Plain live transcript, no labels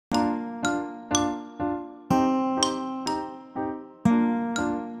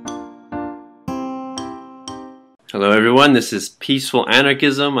Hello everyone, this is Peaceful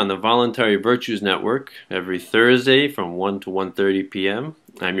Anarchism on the Voluntary Virtues Network every Thursday from 1 to 1:30 p.m.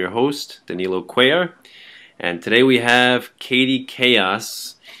 I'm your host, Danilo Cuellar, and today we have Katy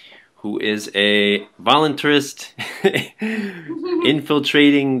Khaos, who is a voluntarist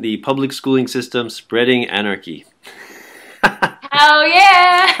infiltrating the public schooling system, spreading anarchy. Hell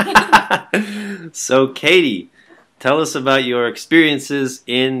yeah! So Katy, tell us about your experiences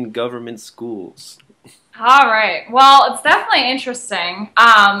in government schools. All right. Well, it's definitely interesting.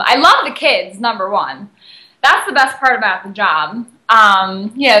 I love the kids, number one. That's the best part about the job.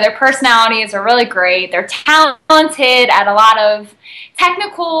 Their personalities are really great. They're talented at a lot of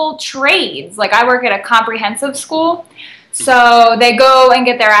technical trades. Like, I work at a comprehensive school, so they go and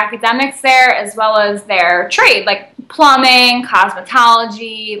get their academics there as well as their trade, like plumbing,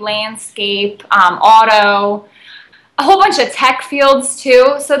 cosmetology, landscape, auto, a whole bunch of tech fields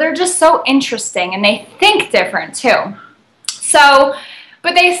too. So they're just so interesting and they think different too. So,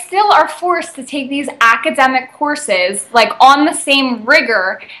 but they still are forced to take these academic courses like on the same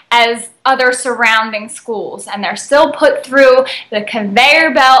rigor as other surrounding schools. And they're still put through the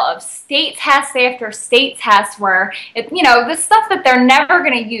conveyor belt of state tests after state tests where, the stuff that they're never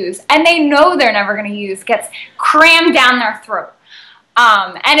going to use and they know they're never going to use gets crammed down their throat.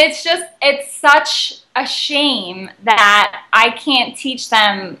 And it's such a shame that I can't teach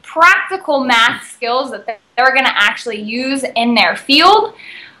them practical math skills that they're going to actually use in their field.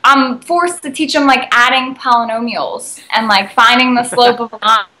 I'm forced to teach them like adding polynomials and like finding the slope of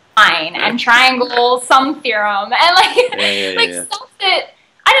a line and triangle sum theorem and stuff that,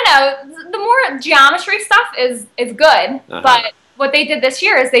 I don't know, the more geometry stuff is good, but what they did this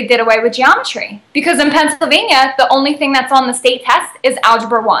year is they did away with geometry because in Pennsylvania, the only thing that's on the state test is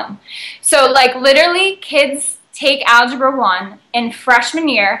Algebra 1. So like literally kids take Algebra 1 in freshman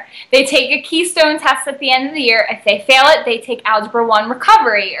year. They take a keystone test at the end of the year. If they fail it, they take Algebra 1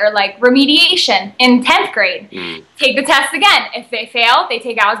 recovery or like remediation in 10th grade. Take the test again. If they fail, they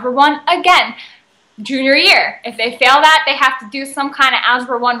take Algebra 1 again. Junior year. If they fail that, they have to do some kind of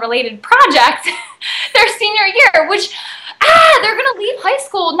Algebra 1 related project their senior year, which they're going to leave high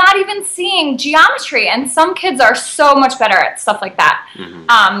school not even seeing geometry, and some kids are so much better at stuff like that.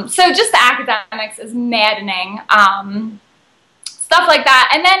 So just the academics is maddening, stuff like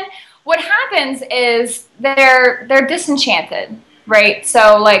that. And then what happens is they're disenchanted, right?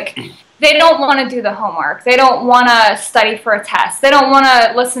 So like they don't want to do the homework. They don't want to study for a test. They don't want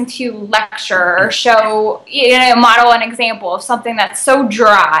to listen to you lecture or show, model an example of something that's so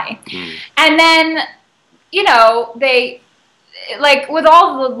dry. And then, they, like with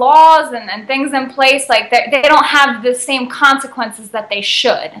all the laws and things in place, like they don't have the same consequences that they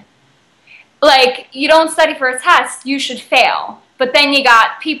should. Like, you don't study for a test, you should fail. But then you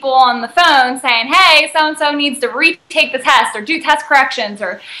got people on the phone saying, hey, so-and-so needs to retake the test or do test corrections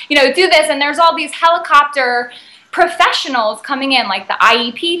or, do this. And there's all these helicopter professionals coming in, like the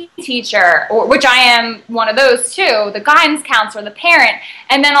IEP teacher, which I am one of those too, the guidance counselor, the parent.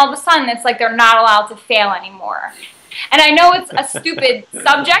 And then all of a sudden, it's like they're not allowed to fail anymore. And I know it's a stupid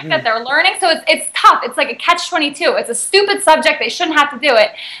subject that they're learning, so it's tough. It's like a catch-22. It's a stupid subject. They shouldn't have to do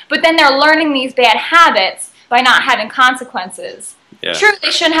it. But then they're learning these bad habits by not having consequences. Yeah. True, they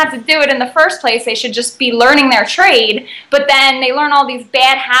shouldn't have to do it in the first place. They should just be learning their trade. But then they learn all these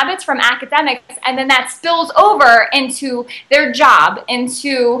bad habits from academics, and then that spills over into their job,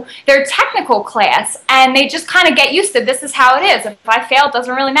 into their technical class. And they just kind of get used to this is how it is. If I fail, it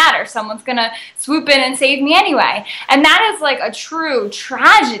doesn't really matter. Someone's going to swoop in and save me anyway. And that is like a true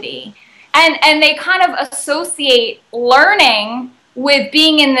tragedy. And they kind of associate learning with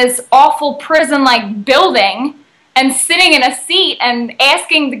being in this awful prison-like building and sitting in a seat and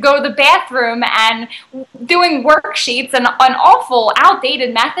asking to go to the bathroom and doing worksheets and awful,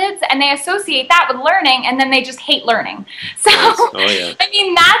 outdated methods, and they associate that with learning, and then they just hate learning. So, I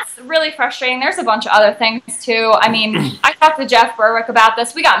mean, that's really frustrating. There's a bunch of other things, too. I mean, I talked to Jeff Berwick about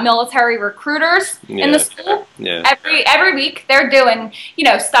this. We got military recruiters in the school. Every week, they're doing,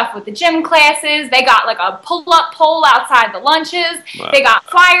 stuff with the gym classes. They got, like, a pull-up pole outside the lunches. Wow. They got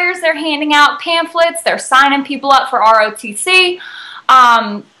flyers. They're handing out pamphlets. They're signing people up for ROTC.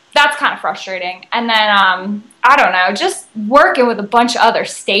 That's kind of frustrating. And then, I don't know, just working with a bunch of other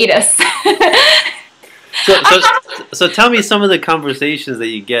statists. So tell me some of the conversations that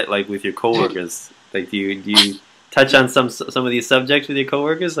you get, like, with your coworkers. Like, do you touch on some of these subjects with your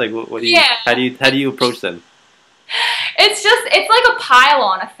coworkers? Like, what do you, how do you approach them? It's like a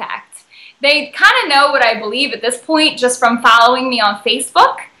pile-on effect. They kind of know what I believe at this point just from following me on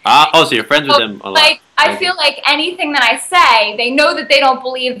Facebook. Oh, so you're friends with them a lot. Like, I feel like anything that I say, they know that they don't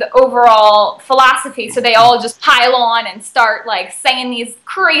believe the overall philosophy, so they all just pile on and start, like, saying these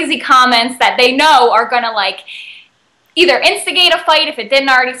crazy comments that they know are gonna, like, either instigate a fight if it didn't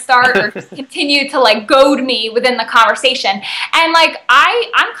already start, or just continue to, like, goad me within the conversation. And, like,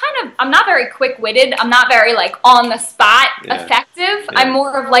 I'm not very quick-witted. I'm not very, like, on the spot effective. Yeah. I'm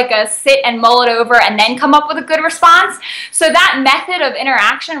more of, like, a sit and mull it over and then come up with a good response. So that method of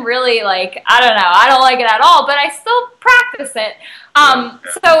interaction really, like, I don't know. I don't like it at all, but I still practice it.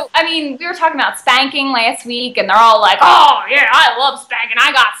 So, I mean, we were talking about spanking last week, and they're all like, oh, yeah, I love spanking.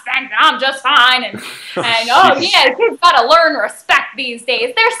 I got spanked, and I'm just fine. And oh, yeah, kids got to learn respect these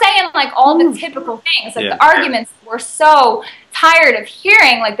days. They're saying, like, all the typical things. Like, the arguments we're so tired of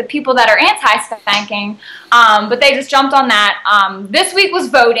hearing, like, the people that are anti-spanking, but they just jumped on that. This week was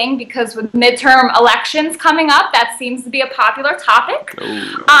voting, because with midterm elections coming up, that seems to be a popular topic.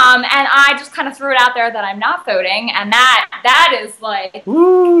 And I just kind of threw it out there that I'm not voting, and that is like,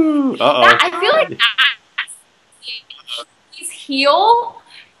 I feel like he's heel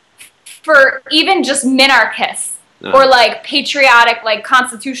for even just minarchists. Or like patriotic, like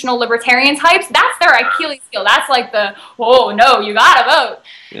constitutional libertarian types. That's their Achilles heel. That's like the, oh no, you gotta vote.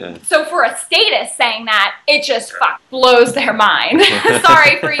 Yeah. So for a statist saying that, it just blows their mind.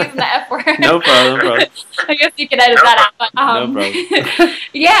 Sorry for using the F word. No problem. I guess you can edit that out. But, no problem.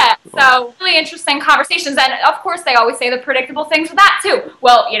 Yeah, so really interesting conversations. And of course they always say the predictable things with that too.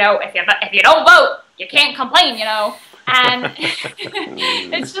 Well, you know, if you don't vote, you can't complain, you know. And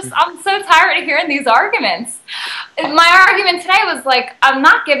it's just, I'm so tired of hearing these arguments. My argument today was like, I'm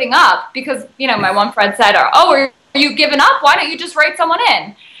not giving up, because, you know, my one friend said, oh, are you giving up? Why don't you just write someone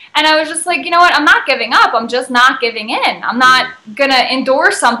in? And I was just like, you know what? I'm not giving up. I'm just not giving in. I'm not going to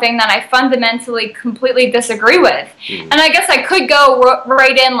endorse something that I fundamentally completely disagree with. And I guess I could go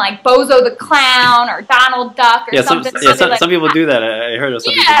right in like Bozo the Clown or Donald Duck or something. Some people do that. I heard of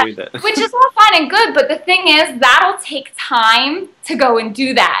some people doing that. Which is all fine and good, but the thing is, that'll take time to go and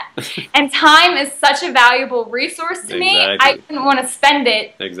do that. And time is such a valuable resource to me. I didn't want to spend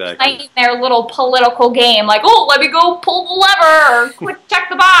it playing their little political game, like, oh, let me go pull the lever or check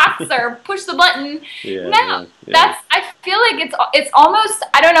the box or push the button. I feel like it's almost,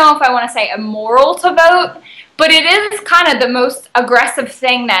 I don't know if I want to say immoral to vote, but it is kind of the most aggressive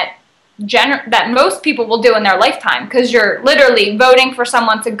thing that most people will do in their lifetime, because you're literally voting for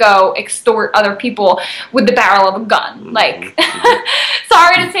someone to go extort other people with the barrel of a gun. Like,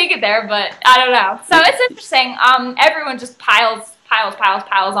 sorry to take it there, but I don't know. So it's interesting. Everyone just piles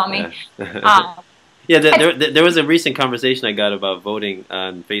on me. There was a recent conversation I got about voting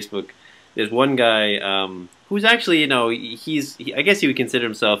on Facebook. There's one guy who's actually, you know, I guess he would consider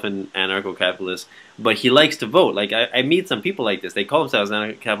himself an anarcho-capitalist, but he likes to vote. Like, I meet some people like this. They call themselves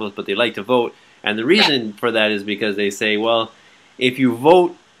anarcho-capitalists, but they like to vote. And the reason for that is because they say, well, if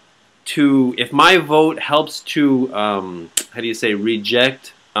my vote helps to, how do you say,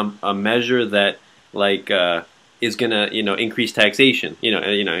 reject a measure that, like, is gonna, you know, increase taxation,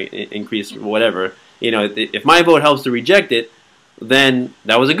 increase whatever, you know, if my vote helps to reject it, then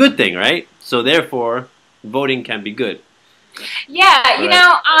that was a good thing, right? So therefore, voting can be good. Yeah, you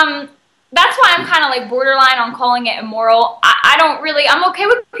know, that's why I'm kind of like borderline on calling it immoral. I'm okay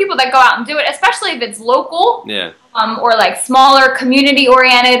with people that go out and do it, especially if it's local. Yeah. Or like smaller, community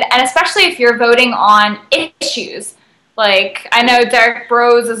oriented, and especially if you're voting on issues. Like, I know Derek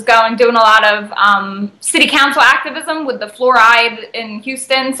Bros is doing a lot of city council activism with the fluoride in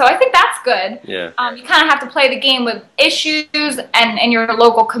Houston, so I think that's good. Yeah. You kind of have to play the game with issues and in your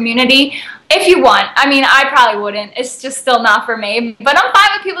local community if you want. I mean, I probably wouldn't. It's just still not for me. But I'm fine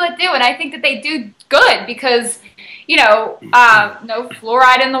with people that do, and I think that they do good because, you know, no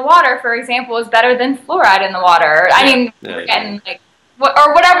fluoride in the water, for example, is better than fluoride in the water. I mean, we're getting like,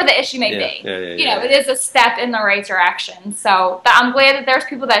 or whatever the issue may be. You know, it is a step in the right direction. So I'm glad that there's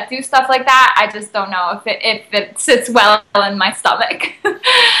people that do stuff like that. I just don't know if it sits well in my stomach.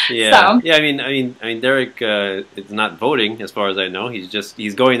 Yeah. So. Yeah, I mean, Derek is not voting as far as I know.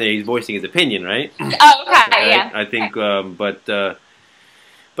 He's going there. He's voicing his opinion, right? Oh, okay. Yeah. I think,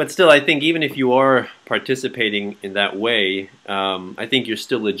 but still, I think even if you are participating in that way, I think you're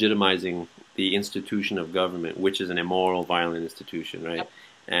still legitimizing the institution of government, which is an immoral, violent institution, right?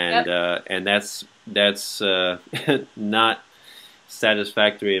 Yep. And that's not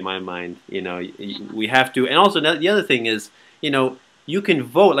satisfactory in my mind. You know, we have to, and also the other thing is, you know, you can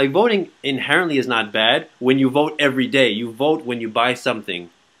vote. Like, voting inherently is not bad when you vote every day. You vote when you buy something.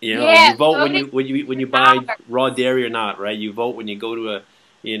 You know, you vote when you buy raw dairy or not, right? You vote when you go to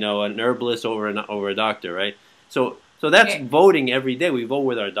an herbalist over a doctor, right? So So that's voting every day. We vote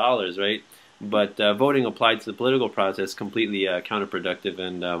with our dollars, right? But voting applied to the political process completely counterproductive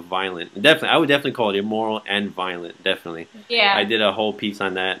and violent. Definitely, I would definitely call it immoral and violent. Definitely. Yeah. I did a whole piece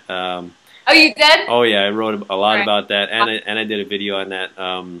on that. Oh, you did? Oh yeah, I wrote a lot about that, and I did a video on that.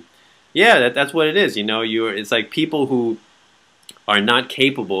 Yeah, that's what it is. You know, it's like people who are not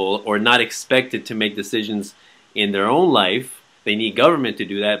capable or not expected to make decisions in their own life. They need government to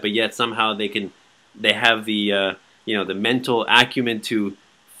do that, but yet somehow they have the you know, the mental acumen to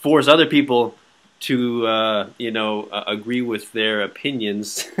force other people to you know, agree with their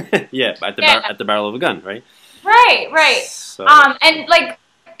opinions. Yeah, at the barrel of a gun, right? Right. So. And like,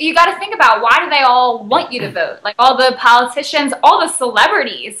 you got to think about, why do they all want you to vote? Like, all the politicians, all the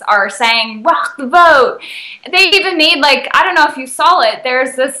celebrities are saying, rock the vote. They even made, like, I don't know if you saw it,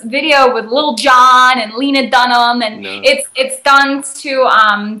 there's this video with Lil Jon and Lena Dunham, and it's done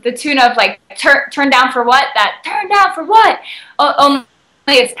to the tune of, like, turn down for what? That turn down for what? Only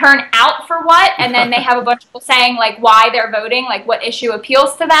it's turn out for what? And then they have a bunch of people saying, like, why they're voting, like, what issue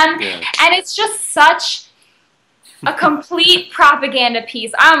appeals to them. Yeah. And it's just such a complete propaganda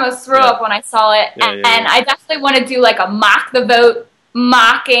piece. I almost threw up when I saw it, and I definitely want to do like a mock the vote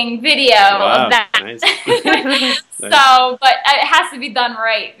mocking video of that. Nice. So, but it has to be done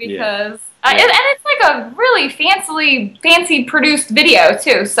right, because and it's like a really fancy produced video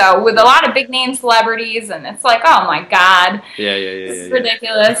too. So with a lot of big name celebrities, and it's like, oh my god, this is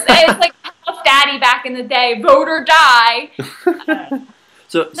ridiculous. It's like Puff Daddy back in the day, vote or die.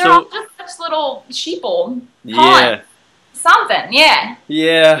 They're all just such little sheeple. Something,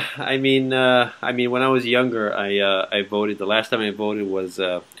 Yeah, I mean, when I was younger, I voted. The last time I voted was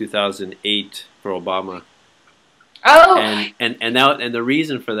 2008 for Obama. Oh. And the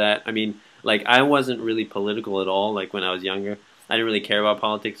reason for that, I mean, like, I wasn't really political at all. Like, when I was younger, I didn't really care about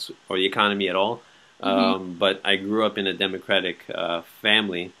politics or the economy at all. But I grew up in a Democratic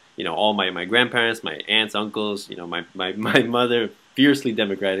family. You know, all my grandparents, my aunts, uncles. You know, my mother, fiercely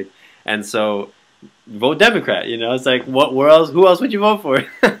Democratic, and so vote Democrat. You know, it's like, who else would you vote for?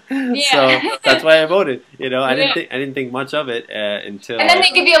 So that's why I voted. You know, I didn't think much of it until. And then they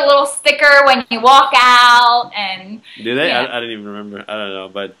give you a little sticker when you walk out, and do they? I don't even remember. I don't know,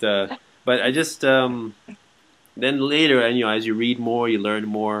 but I just then later, and you know, as you read more, you learn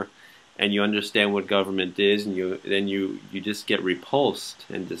more, and you understand what government is, and you just get repulsed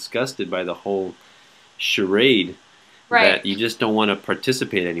and disgusted by the whole charade. That you just don't want to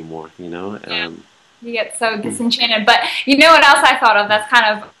participate anymore, you know? You get so disenchanted. But you know what else I thought of that's kind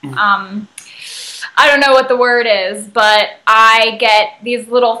of, I don't know what the word is, but I get these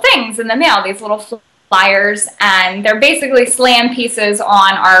little things in the mail, these little flyers, and they're basically slam pieces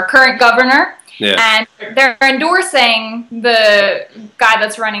on our current governor. And they're endorsing the guy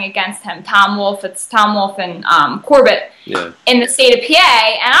that's running against him, Tom Wolf. It's Tom Wolf and Corbett in the state of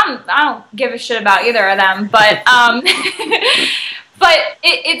PA. And I don't give a shit about either of them, but but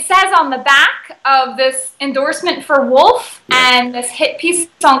it says on the back of this endorsement for Wolf and this hit piece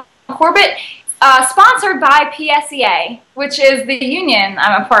on Corbett, sponsored by PSEA, which is the union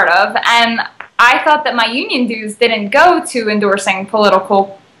I'm a part of. And I thought that my union dues didn't go to endorsing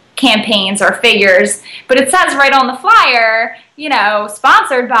political campaigns or figures, but it says right on the flyer, you know,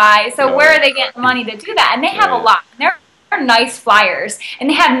 sponsored by. So where are they getting money to do that? And they have a lot. They're nice flyers, and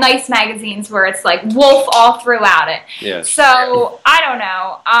they have nice magazines where it's like Wolf all throughout it. So I don't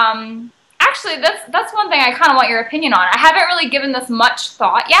know. Actually, that's one thing I kind of want your opinion on. I haven't really given this much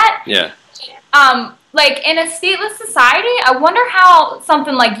thought yet. Like, in a stateless society, I wonder how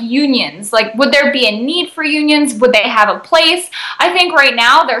something like unions, like, would there be a need for unions? Would they have a place? I think right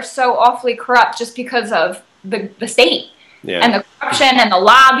now they're so awfully corrupt just because of the state. And the corruption and the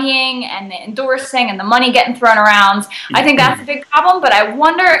lobbying and the endorsing and the money getting thrown around. I think that's a big problem, but I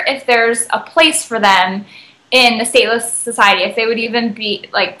wonder if there's a place for them in the stateless society, if they would even be,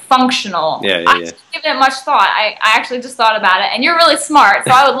 like, functional. I haven't given it much thought. I actually just thought about it, and you're really smart,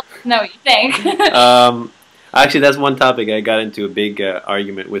 so I would love to know what you think. Actually, that's one topic I got into a big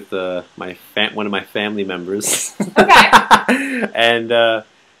argument with one of my family members. And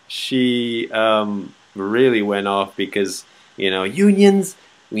she really went off because, you know, unions,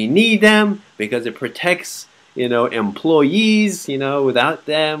 we need them because it protects, you know, employees. You know, without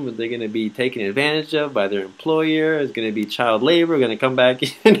them, they're going to be taken advantage of by their employer. It's going to be child labor, going to come back,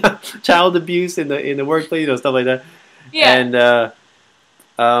 you know, child abuse in the workplace, you know, stuff like that. And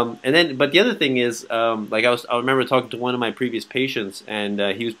then, but the other thing is, like I remember talking to one of my previous patients, and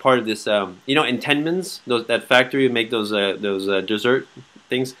he was part of this, you know, in Tenman's, that factory to make those dessert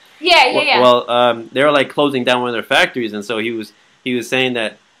things. Well, they were like closing down one of their factories, and so he was saying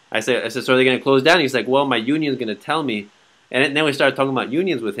that I said, so are they going to close down? He's like, well, my union's going to tell me. And then we started talking about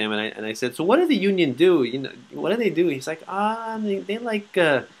unions with him, and I said, so what does the union do? You know, what do they do? He's like, they like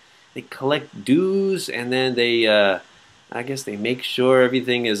they collect dues, and then they I guess they make sure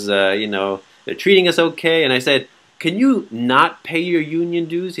everything is you know, they're treating us okay. And I said, can you not pay your union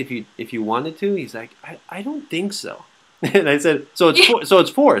dues if you wanted to? He's like, I don't think so. And I said, so it's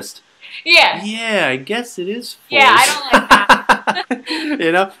forced. Yeah. Yeah, I guess it is forced. Yeah, I don't like that.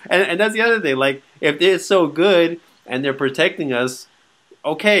 You know, and that's the other thing. Like, if they're so good and they're protecting us,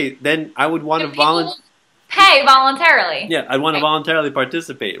 okay, then I would want to pay voluntarily. Yeah, I'd want to voluntarily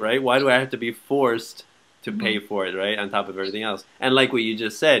participate, right? Why do I have to be forced to pay for it, right? On top of everything else. And like what you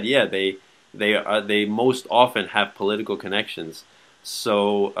just said, yeah, they most often have political connections.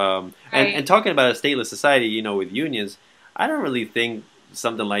 So, and talking about a stateless society, you know, with unions, I don't really think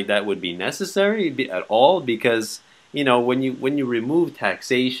something like that would be necessary at all, because, you know, when you remove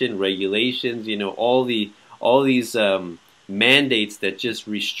taxation, regulations, you know, all these mandates that just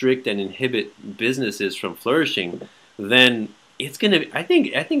restrict and inhibit businesses from flourishing, then it's gonna. I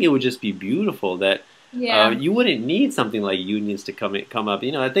think it would just be beautiful that you wouldn't need something like unions to come up.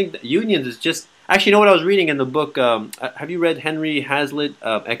 You know, I think that unions is just. Actually, you know what I was reading in the book? Have you read Henry Hazlitt,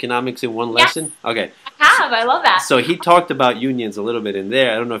 Economics in One Lesson? Okay. I have. I love that. So he talked about unions a little bit in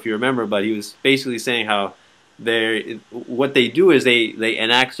there. I don't know if you remember, but he was basically saying how what they do is they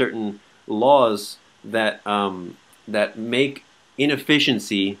enact certain laws that that make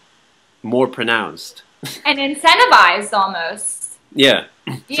inefficiency more pronounced. And incentivized almost. Yeah.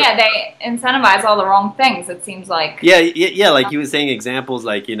 Yeah, they incentivize all the wrong things, it seems like. Yeah, like he was saying examples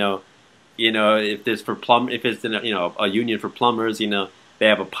like, you know, if there's if it's you know, a union for plumbers, you know, they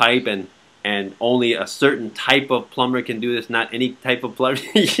have a pipe and only a certain type of plumber can do this, not any type of plumber.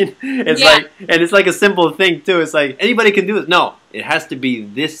 It's like, and it's like a simple thing too. It's like anybody can do this. No, it has to be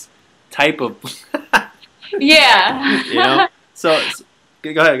this type of. Yeah. You know. So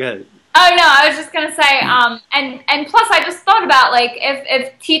go ahead. Oh no, I was just gonna say, and plus I just thought about, like,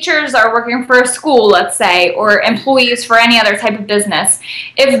 if teachers are working for a school, let's say, or employees for any other type of business,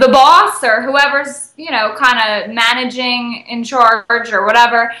 if the boss or whoever's, you know, kind of managing in charge or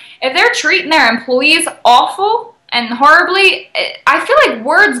whatever, if they're treating their employees awful and horribly, I feel like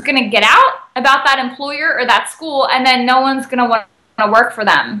word's gonna get out about that employer or that school, and then no one's gonna want to work for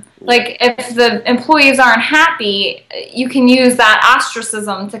them. Like, if the employees aren't happy, you can use that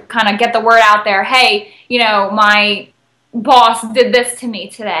ostracism to kind of get the word out there. Hey, you know, my boss did this to me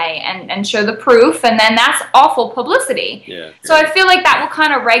today, and show the proof, and then that's awful publicity. So I feel like that will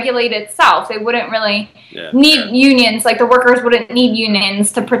kind of regulate itself. They wouldn't really need unions, like the workers wouldn't need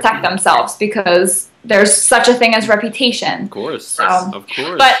unions to protect themselves, because there's such a thing as reputation. Of course, so, of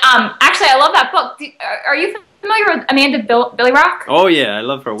course. But actually, I love that book. Are you familiar with Amanda Billy Rock? Oh yeah, I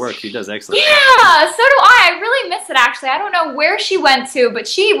love her work. She does excellent. Yeah, so do I. I really miss it, actually. I don't know where she went to, but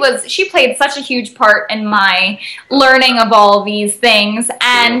she played such a huge part in my learning of all these things.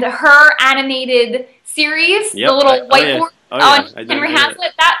 And her animated series, the little whiteboard on Henry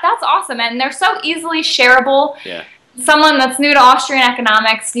Hazlitt, that's awesome. And they're so easily shareable. Yeah. Someone that's new to Austrian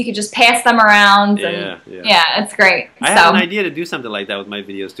economics, you could just pass them around. Yeah, it's great. I have an idea to do something like that with my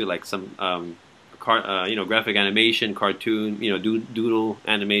videos too, like some you know, graphic animation, cartoon, you know, doodle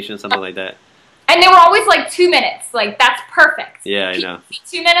animation, something like that. And they were always like 2 minutes. Like, that's perfect. Yeah, I know.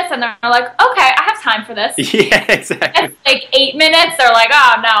 2 minutes, and they're like, okay, I have time for this. Yeah, exactly. It's like 8 minutes, they're like,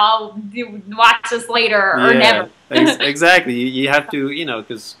 oh no, I'll watch this later or never. Exactly. You have to, you know,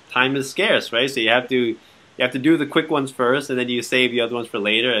 because time is scarce, right? So you have to do the quick ones first, and then you save the other ones for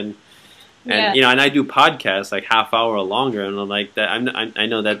later. And you know, and I do podcasts like half hour or longer, and I'm like that. I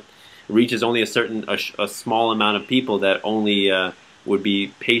know that reaches only a small amount of people that only would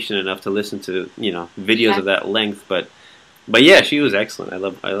be patient enough to listen to, you know, videos of that length. But yeah, she was excellent. I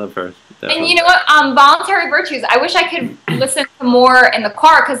love her. Definitely. And you know what? Voluntary virtues. I wish I could listen to more in the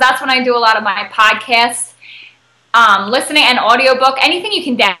car, because that's when I do a lot of my podcasts. Listening and audiobook, anything you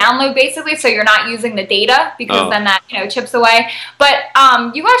can download basically, so you're not using the data, because then that, you know, chips away. But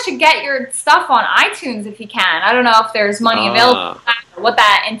you guys should get your stuff on iTunes if you can. I don't know if there's money available for that or what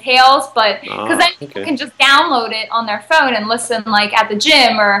that entails, but because then people can just download it on their phone and listen, like at the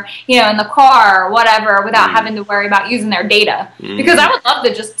gym or, you know, in the car or whatever, without having to worry about using their data. Because I would love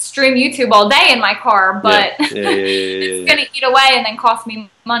to just stream YouTube all day in my car, but it's gonna eat away and then cost me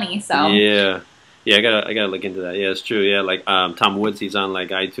money. So yeah, I gotta look into that. Yeah, it's true. Yeah, like Tom Woods, he's on like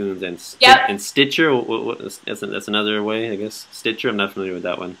iTunes and Stitcher. That's another way, I guess. Stitcher. I'm not familiar with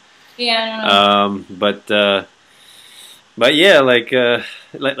that one. Yeah. I don't know. But yeah, like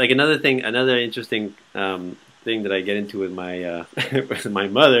another thing, another interesting thing that I get into with my with my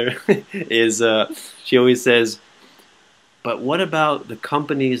mother is she always says, "But what about the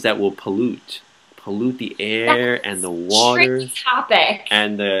companies that will pollute the air and the water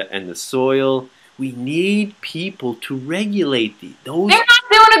and the soil? We need people to regulate those." They're not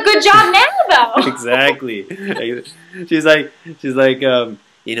doing a good job now, though. Exactly. She's like,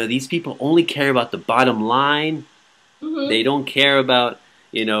 you know, these people only care about the bottom line. They don't care about,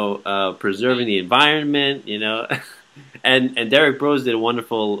 you know, preserving the environment, you know. And Derek Bros did a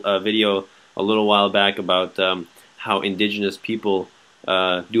wonderful video a little while back about how indigenous people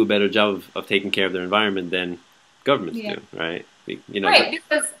do a better job of taking care of their environment than governments do, right? You know, right,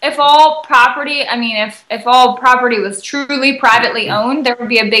 because if all property, I mean, if all property was truly privately owned, there would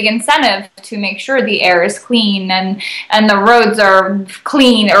be a big incentive to make sure the air is clean and the roads are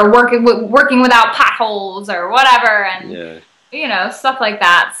clean or working without potholes or whatever, and you know, stuff like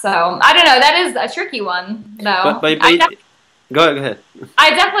that. So I don't know. That is a tricky one, though. Go ahead.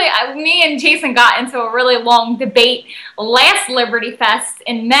 Me and Jason got into a really long debate last Liberty Fest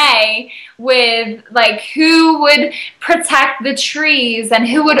in May with like who would protect the trees and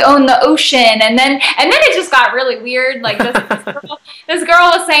who would own the ocean, and then it just got really weird. Like this girl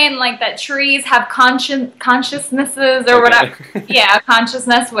was saying like that trees have consciousnesses or whatever. Yeah,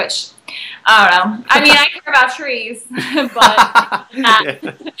 consciousness, which I don't know. I mean, I care about trees, but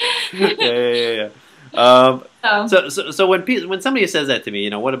yeah. So when somebody says that to me, you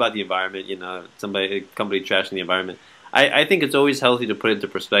know, what about the environment? You know, company trashing the environment. I think it's always healthy to put into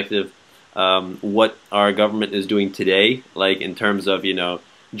perspective what our government is doing today, like in terms of, you know,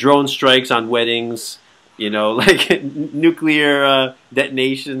 drone strikes on weddings, you know, like nuclear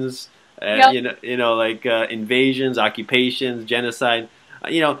detonations, you know, like invasions, occupations, genocide.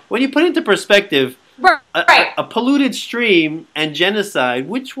 You know, when you put it into perspective, a polluted stream and genocide,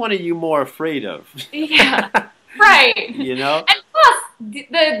 which one are you more afraid of? Yeah, right. You know? And plus,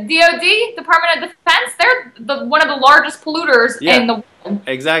 the DOD, Department of Defense, they're one of the largest polluters in the world.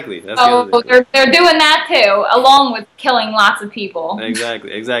 Exactly. That's so they're doing that too, along with killing lots of people.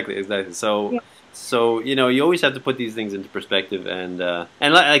 Exactly. So you know, you always have to put these things into perspective, and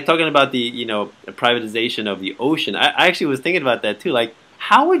like talking about the, you know, privatization of the ocean. I actually was thinking about that too, like.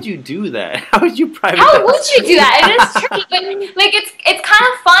 How would you do that? How would you privatize? How would you do that? It is tricky, but like it's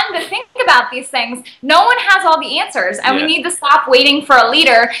kind of fun to think about these things. No one has all the answers, and we need to stop waiting for a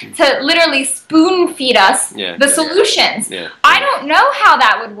leader to literally spoon feed us the solutions. I don't know how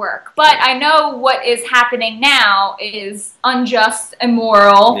that would work, but I know what is happening now is unjust,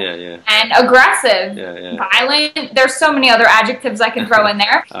 immoral, and aggressive, violent. There's so many other adjectives I can throw in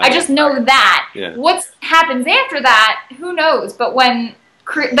there. I just know that. What happens after that, who knows? But when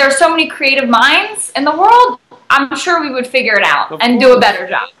there's so many creative minds in the world, I'm sure we would figure it out and do a better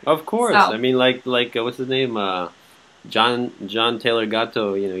job. Of course. So. I mean, like what's his name? John Taylor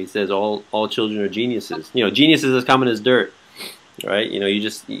Gatto, you know, he says all children are geniuses. You know, geniuses as common as dirt, right? You know,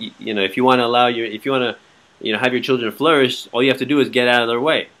 you know, if you want to you know, have your children flourish, all you have to do is get out of their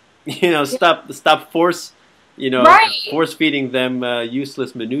way. You know, stop force feeding them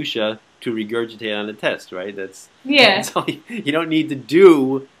useless minutia to regurgitate on a test, right? That's all you don't need to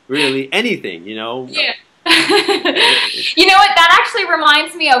do really anything, you know. Yeah. You know what? That actually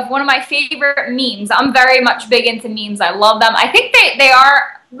reminds me of one of my favorite memes. I'm very much big into memes. I love them. I think they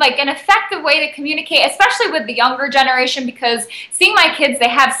are like an effective way to communicate, especially with the younger generation, because seeing my kids, they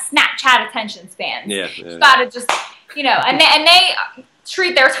have Snapchat attention spans. You gotta just, you know, and they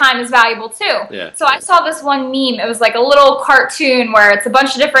treat their time as valuable too. So I saw this one meme. It was like a little cartoon where it's a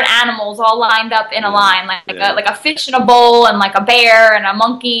bunch of different animals all lined up in a line, like a fish in a bowl, and like a bear and a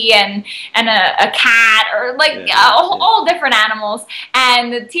monkey and a cat, or like all different animals.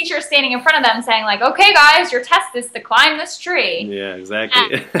 And the teacher is standing in front of them saying like, "Okay, guys, your test is to climb this tree." Yeah,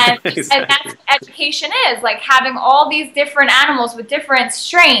 exactly. And that's what education is, like having all these different animals with different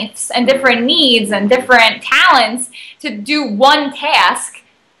strengths and different needs and different talents to do one task.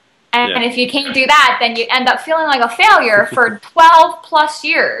 And if you can't do that, then you end up feeling like a failure for 12 plus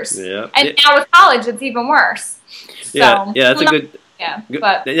years. And now with college, it's even worse. That's a good.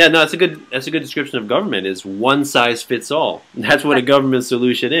 That's a good description of government. Is one size fits all. That's what a government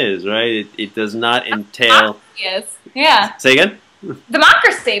solution is, right? It does not entail. Say again.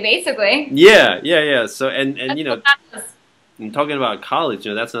 Democracy, basically. Yeah. So and you know, and talking about college,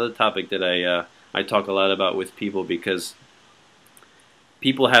 you know, that's another topic that I talk a lot about with people, because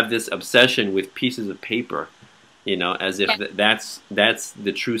people have this obsession with pieces of paper, you know, as if that's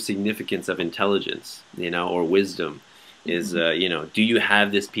the true significance of intelligence, you know, or wisdom, is you know, do you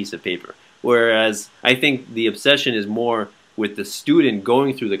have this piece of paper? Whereas I think the obsession is more with the student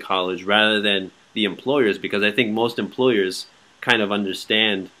going through the college rather than the employers, because I think most employers kind of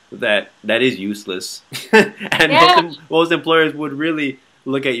understand that that is useless, and most employers would really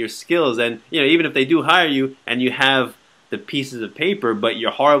look at your skills, and even if they do hire you and you have the pieces of paper, but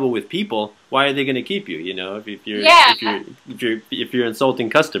you're horrible with people, why are they going to keep you? If you're insulting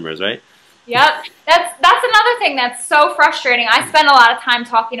customers, right? Yep, that's another thing that's so frustrating. I spend a lot of time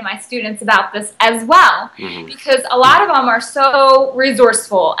talking to my students about this as well, because a lot of them are so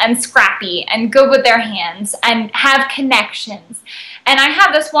resourceful and scrappy and good with their hands and have connections. And I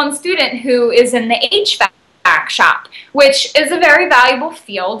have this one student who is in the HVAC shop, which is a very valuable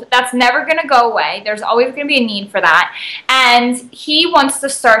field that's never going to go away. There's always going to be a need for that. And he wants to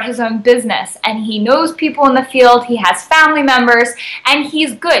start his own business, and he knows people in the field. He has family members, and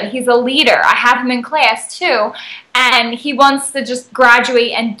he's good. He's a leader. I have him in class too, and he wants to just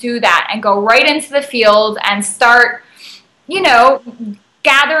graduate and do that and go right into the field and start,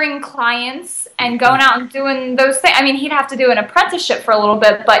 gathering clients and going out and doing those things. I mean, he'd have to do an apprenticeship for a little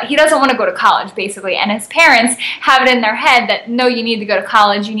bit, but he doesn't want to go to college, basically. And his parents have it in their head that, no, you need to go to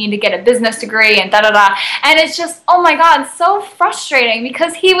college, you need to get a business degree, and da-da-da. And it's just, oh my God, so frustrating,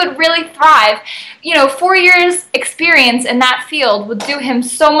 because he would really thrive. 4 years experience in that field would do him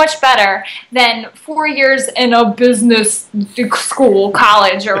so much better than 4 years in a business school,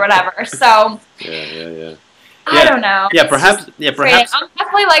 college, or whatever. So... Yeah. I don't know. Yeah, perhaps. I'm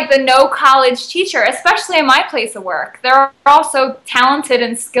definitely like the no college teacher, especially in my place of work. They're all so talented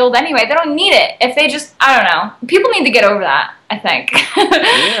and skilled anyway. They don't need it. If they just, I don't know. People need to get over that, I think.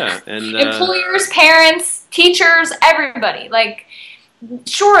 Yeah. And employers, parents, teachers, everybody. Like,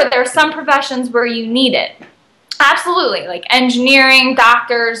 sure, there are some professions where you need it. Absolutely. Like engineering,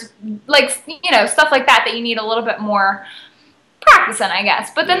 doctors, like, stuff like that you need a little bit more practice in, I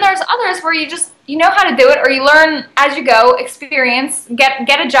guess. But then there's others where you know how to do it, or you learn as you go, experience, get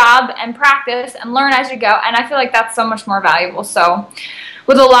a job and practice and learn as you go. And I feel like that's so much more valuable. So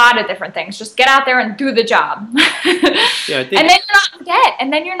with a lot of different things, just get out there and do the job. Yeah, I think, and then you're not in debt,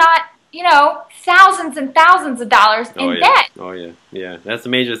 and then you're not, thousands and thousands of dollars in debt. Oh yeah. That's the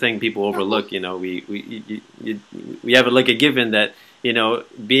major thing people overlook. We have it like a given that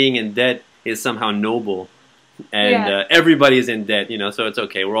being in debt is somehow noble. And everybody's in debt, so it's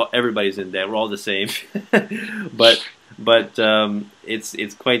okay. Everybody's in debt. We're all the same. but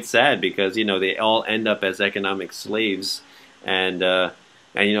it's quite sad, because they all end up as economic slaves, and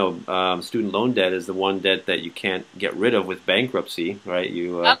student loan debt is the one debt that you can't get rid of with bankruptcy, right?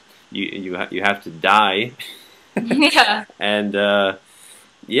 You have to die. Yeah. And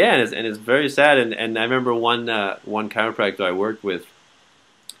it's very sad. And I remember one chiropractor I worked with.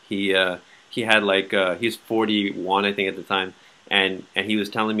 He had he's 41, I think, at the time, and he was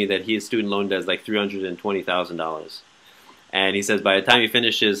telling me that his student loan debt is like $320,000, and he says by the time he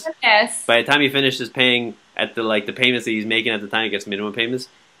finishes, paying at the payments that he's making at the time, he gets minimum payments,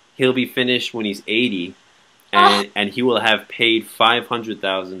 he'll be finished when he's 80, and he will have paid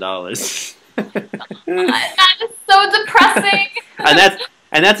 $500,000. That is so depressing.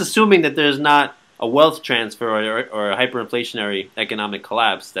 and that's assuming that there's not a wealth transfer or a hyperinflationary economic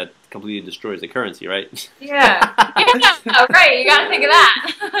collapse that completely destroys the currency, right? Yeah, right. You got to think of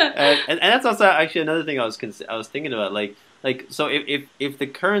that. and that's also actually another thing I was thinking about. So if the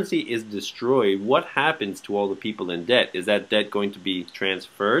currency is destroyed, what happens to all the people in debt? Is that debt going to be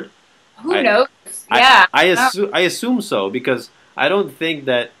transferred? Who knows? Yeah, I assume so, because I don't think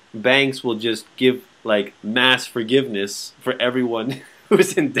that banks will just give mass forgiveness for everyone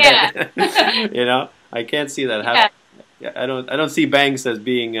who's in debt. Yeah. I can't see that happen. Yeah. I don't see banks as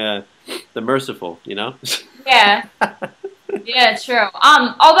being the merciful. Yeah. Yeah, true.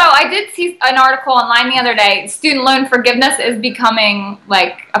 Although I did see an article online the other day, student loan forgiveness is becoming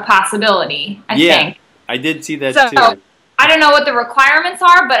a possibility. I think. I did see that too. I don't know what the requirements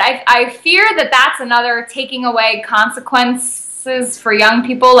are, but I fear that that's another taking away consequences for young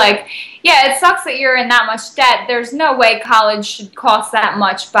people. It sucks that you're in that much debt. There's no way college should cost that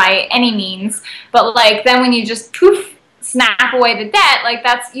much by any means. But then when you just poof, snap away the debt,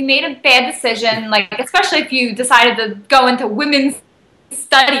 you made a bad decision. Especially if you decided to go into women's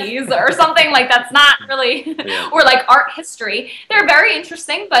studies or something that's not really, or art history. They're very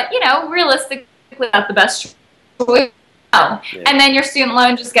interesting, but realistically, not the best choice. And then your student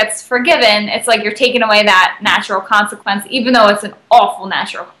loan just gets forgiven. It's like you're taking away that natural consequence, even though it's an awful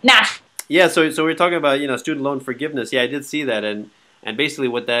natural. Yeah, so we're talking about student loan forgiveness. Yeah, I did see that, and basically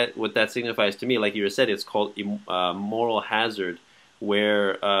what that signifies to me, like you said, it's called moral hazard,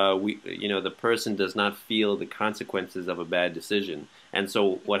 where the person does not feel the consequences of a bad decision, and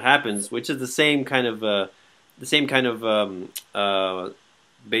so what happens, which is the same kind of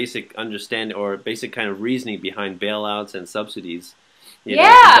basic understanding or basic kind of reasoning behind bailouts and subsidies. You know,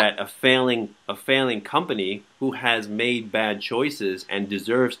 Yeah. that a failing company who has made bad choices and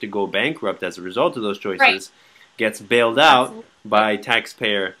deserves to go bankrupt as a result of those choices Right. gets bailed out Absolutely. by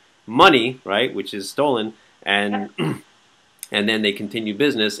taxpayer money, right, which is stolen, and and then they continue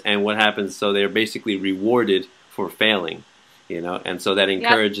business, and what happens? So they're basically rewarded for failing, you know, and so that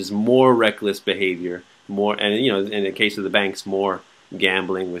encourages more reckless behavior, more, and you know, in the case of the banks, more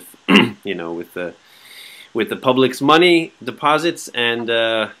gambling with, you know, with the public's money deposits and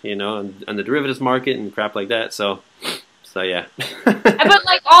you know, and the derivatives market and crap like that. So yeah. But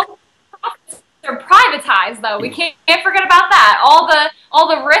like all the profits are privatized, though. We can't forget about that. All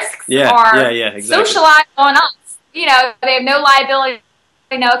the risks are exactly. socialized on us. You know, they have no liability,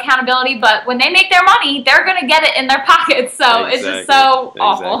 no accountability. But when they make their money, they're going to get it in their pockets. So it's just so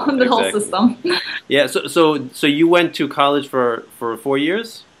awful, the whole system. Yeah. So you went to college for 4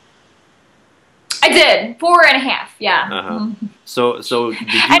 years? I did 4.5. Yeah. So did you?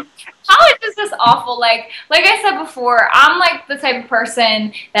 And college is just awful. Like I said before, I'm like the type of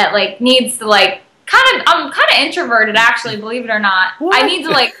person that like needs to like I'm kind of introverted, actually, believe it or not. What? I need to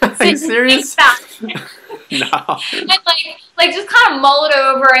like Are you serious? No. And like just kind of mull it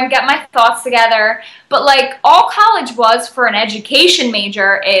over and get my thoughts together. But like all college was for an education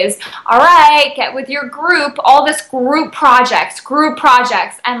major is, all right, get with your group, all this group projects,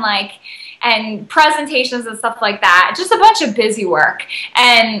 and presentations and stuff like that. Just a bunch of busy work.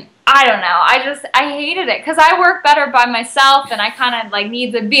 And I don't know. I hated it because I work better by myself and I kind of like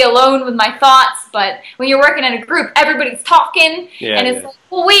need to be alone with my thoughts. But when you're working in a group, everybody's talking and it's like,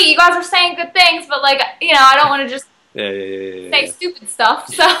 well, wait, you guys are saying good things, but like, you know, I don't want to just say stupid stuff.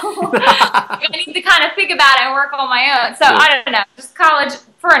 So I need to kind of think about it and work on my own. So I don't know. Just college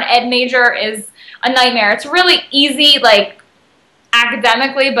for an ed major is a nightmare. It's really easy, like,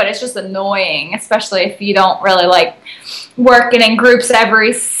 academically, but it's just annoying, especially if you don't really like working in groups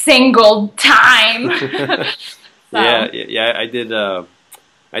every single time. Yeah. I did about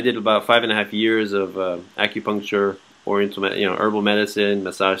 5.5 years of acupuncture, oriental, herbal medicine,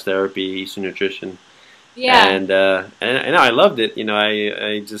 massage therapy, Eastern nutrition. Yeah. And I loved it. You know,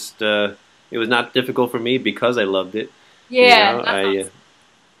 I just it was not difficult for me because I loved it. Yeah. You know,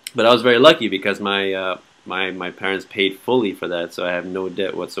 but I was very lucky because my parents paid fully for that, so I have no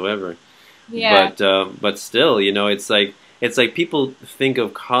debt whatsoever. Yeah. But still, you know, it's like people think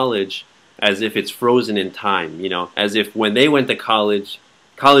of college as if it's frozen in time. You know, as if when they went to college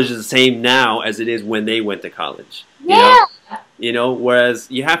is the same now as it is when they went to college. Yeah. You know, whereas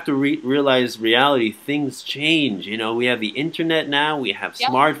you have to realize reality. Things change. You know, we have the internet now. We have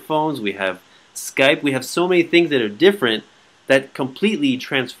smartphones. We have Skype. We have so many things that are different that completely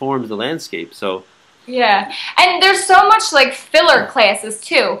transforms the landscape. So. Yeah, and there's so much like filler classes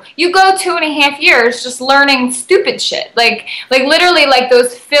too. You go 2.5 years just learning stupid shit, like literally like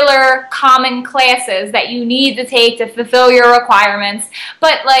those filler common classes that you need to take to fulfill your requirements,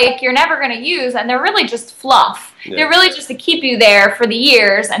 but like you're never going to use, and they're really just fluff. Yeah. They're really just to keep you there for the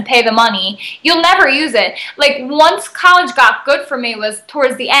years and pay the money. You'll never use it. Like once college got good for me was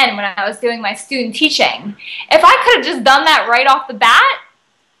towards the end when I was doing my student teaching. If I could have just done that right off the bat,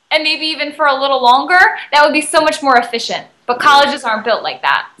 and maybe even for a little longer, that would be so much more efficient. But colleges aren't built like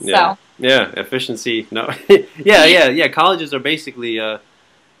that. Yeah. So. Yeah, efficiency. No. yeah. Colleges are basically, you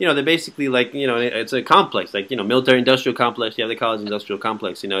know, they're basically like, you know, it's a complex, like, you know, military-industrial complex. You have the college-industrial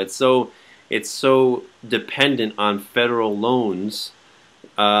complex. You know, it's so dependent on federal loans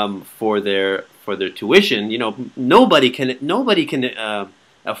for their tuition. You know, nobody can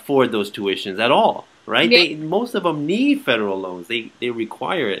afford those tuitions at all. Right? Yeah. Most of them need federal loans. They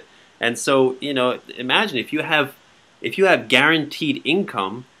require it. And so, you know, imagine if you have guaranteed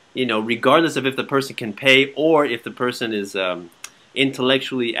income, you know, regardless of if the person can pay or if the person is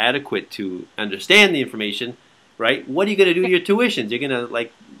intellectually adequate to understand the information, right? What are you going to do with your tuitions? You're going to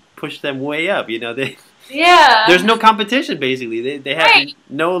like push them way up, you know. There's no competition basically. They have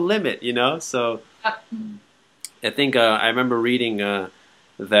no limit, you know. So I think I remember reading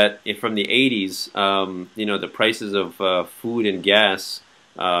that from the 80s, you know, the prices of food and gas,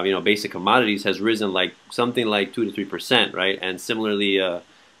 you know, basic commodities has risen like something like 2 to 3%, right? And similarly,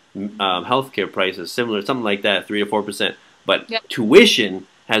 healthcare prices, something like that, 3 to 4%. But tuition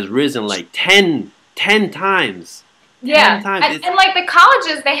has risen like 10 times. Yeah, and like the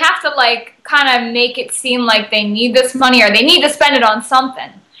colleges, they have to like kind of make it seem like they need this money or they need to spend it on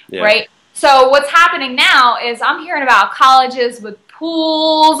something, right? So what's happening now is I'm hearing about colleges with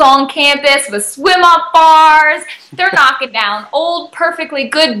pools on campus with swim-up bars. They're knocking down old, perfectly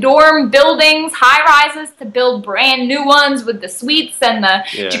good dorm buildings, high-rises, to build brand new ones with the suites and the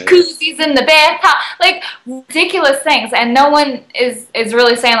jacuzzis in the bathtub. Like, ridiculous things. And no one is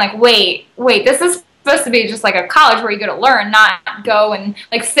really saying, like, wait, this is supposed to be just like a college where you go to learn, not go and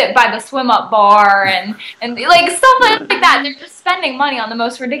like sit by the swim-up bar and like stuff like that. They're just spending money on the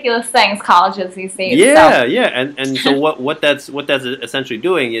most ridiculous things, colleges these days. Yeah, and so what that's essentially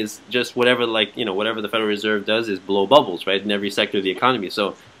doing is just whatever, like, you know, whatever the Federal Reserve does is blow bubbles, right, in every sector of the economy.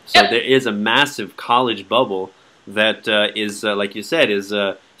 So there is a massive college bubble that is like you said, is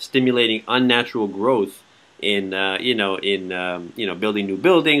stimulating unnatural growth in building new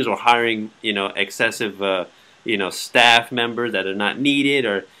buildings, or hiring, you know, excessive staff members that are not needed,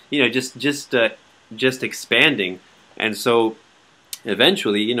 or, you know, just expanding. And so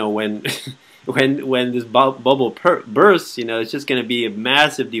eventually, you know, when when this bubble bursts, you know, it's just going to be a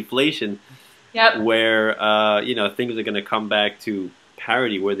massive deflation. Where you know, things are going to come back to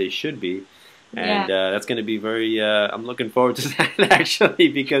parity where they should be. And that's going to be very, I'm looking forward to that, actually,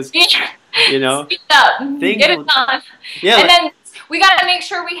 because, you know, speed up, get it done. Yeah, and then we got to make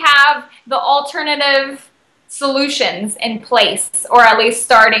sure we have the alternative solutions in place, or at least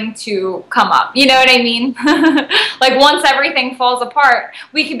starting to come up. You know what I mean? Like, once everything falls apart,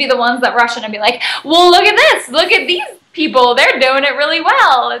 we could be the ones that rush in and be like, well, look at this, look at these people, they're doing it really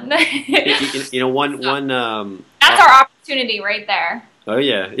well. You know, that's our opportunity right there. Oh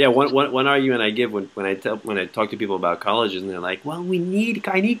yeah. One argument I give when I talk to people about colleges, and they're like, "Well, I need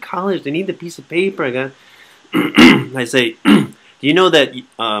college. They need the piece of paper." I say, "Do you know that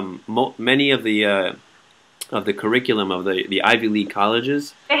many of the curriculum of the Ivy League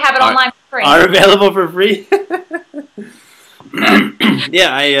colleges, they have it online for free, are available for free?"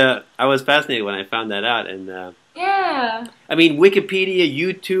 Yeah, I was fascinated when I found that out, and yeah. I mean, Wikipedia,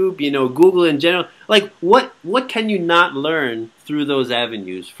 YouTube, you know, Google in general. Like, what can you not learn through those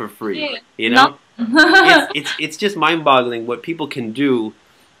avenues for free? Yeah. You know, it's just mind-boggling what people can do,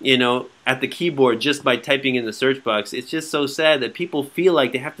 you know, at the keyboard just by typing in the search box. It's just so sad that people feel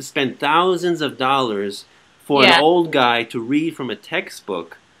like they have to spend thousands of dollars for an old guy to read from a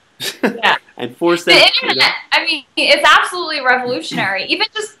textbook. And force them. The internet, you know? I mean, it's absolutely revolutionary. Even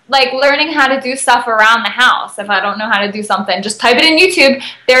just like learning how to do stuff around the house. If I don't know how to do something, just type it in YouTube.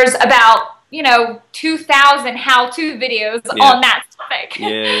 There's about, you know, 2,000 how-to videos on that topic.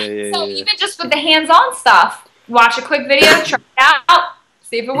 So even just with the hands-on stuff, watch a quick video, try it out,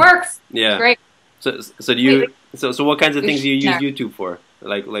 see if it works. Yeah, great. So do you? So what kinds of things do you use YouTube for?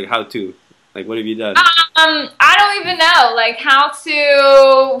 Like how to? Like, what have you done? I don't even know. Like, how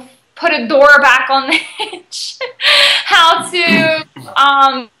to put a door back on the hinge, how to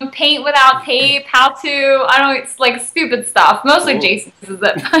paint without tape, how to, I don't know, it's like stupid stuff. Mostly Jason uses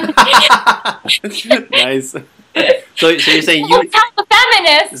it. Nice. So you're saying you tell the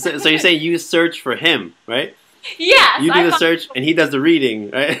feminists. So you're saying you search for him, right? Yes. You do the search and he does the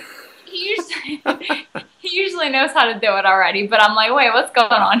reading, right? He usually knows how to do it already, but I'm like, wait, what's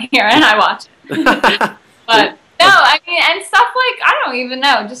going on here? And I watch it. But no, I mean, and stuff like, I don't even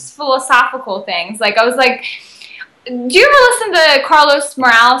know, just philosophical things. Like, I was like, do you ever listen to Carlos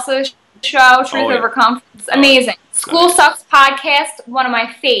Morales' show, Truth Over Conference? Amazing. School Sucks podcast, one of my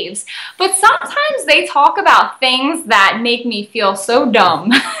faves. But sometimes they talk about things that make me feel so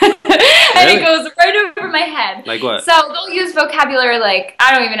dumb. And it goes right over my head. Like what? So they'll use vocabulary like,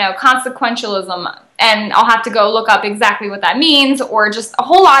 I don't even know, consequentialism. And I'll have to go look up exactly what that means, or just a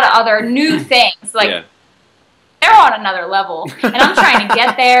whole lot of other new things. Like, they're on another level, and I'm trying to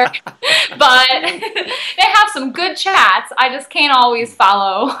get there. But they have some good chats. I just can't always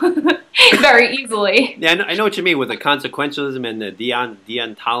follow very easily. Yeah, I know what you mean with the consequentialism and the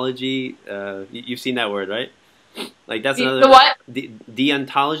deontology. You've seen that word, right? Like, that's another. The what?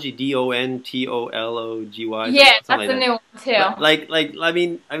 Deontology, D-O-N-T-O-L-O-G-Y. Yeah, that's a new one too. Like, I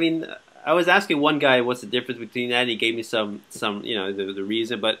mean, I was asking one guy what's the difference between that. And he gave me some, you know, the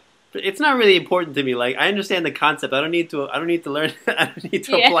reason, but it's not really important to me. Like, I understand the concept. I don't need to learn. I don't need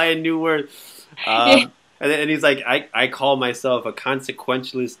to apply a new word. And he's like, I call myself a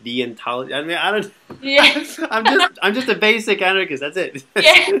consequentialist deontologist. I mean, I don't. Yeah. I'm just a basic anarchist. That's it. Yeah.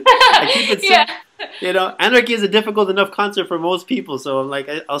 I keep it simple. You know, anarchy is a difficult enough concept for most people, so I'm like,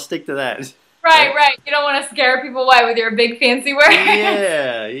 I'll stick to that. Right. You don't want to scare people away with your big fancy words.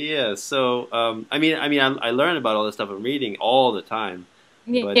 Yeah. So, I mean, I learn about all this stuff I'm reading all the time.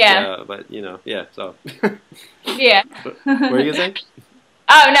 But you know, so. Yeah. What were you gonna say?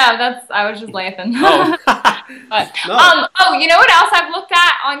 Oh no, I was just laughing. But, No. oh, you know what else I've looked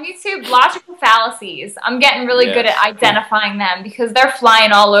at on YouTube? Logical fallacies. I'm getting really good at Yes. identifying them because they're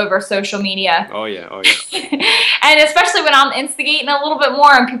flying all over social media. Oh yeah. Oh yeah. And especially when I'm instigating a little bit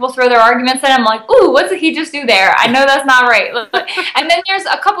more and people throw their arguments in, I'm like, ooh, what did he just do there? I know that's not right. And then there's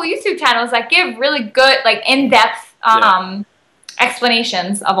a couple YouTube channels that give really good, like, in-depth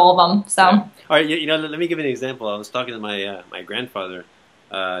explanations of all of them. So. Yeah. All right, you know, let me give you an example. I was talking to my my grandfather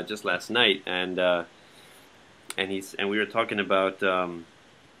just last night, and we were talking about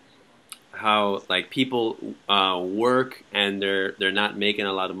how like people work and they're not making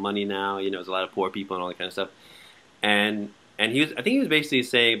a lot of money now. You know, there's a lot of poor people and all that kind of stuff. And he was, I think he was basically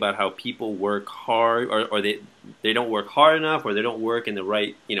saying about how people work hard, or they don't work hard enough, or they don't work in the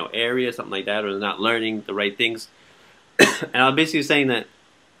right, you know, area, something like that, or they're not learning the right things. And I was basically saying that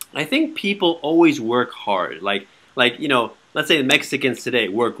I think people always work hard. Like you know, let's say the Mexicans today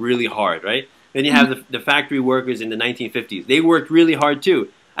work really hard, right? Then you have the factory workers in the 1950s. They worked really hard too.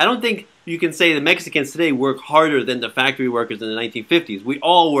 I don't think you can say the Mexicans today work harder than the factory workers in the 1950s. We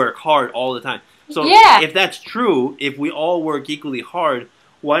all work hard all the time. So if that's true, if we all work equally hard,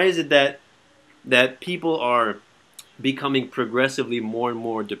 why is it that people are becoming progressively more and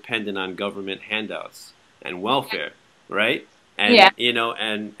more dependent on government handouts and welfare, right? And you know,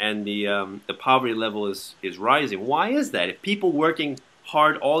 and the poverty level is rising. Why is that? If people working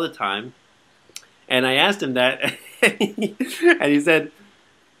hard all the time, and I asked him that, and he said,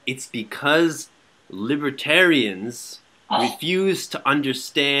 it's because libertarians refuse to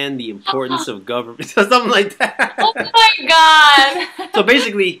understand the importance of government, something like that. Oh my God! So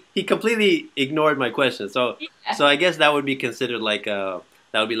basically, he completely ignored my question. So I guess that would be considered like a.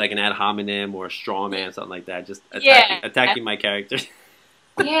 That would be like an ad hominem or a straw man, something like that. Just attacking my character.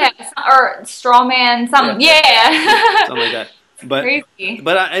 Or straw man, something. Something like that. But crazy.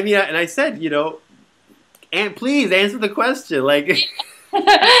 But I mean, and I said, you know, and please answer the question, like.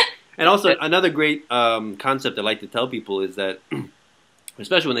 And also another great concept I like to tell people is that,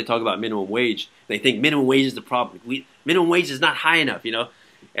 especially when they talk about minimum wage, they think minimum wage is the problem. Minimum wage is not high enough, you know.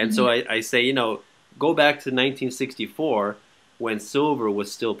 And so I say, you know, go back to 1964. When silver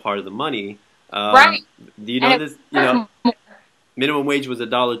was still part of the money, right? Do you know this? You know, minimum wage was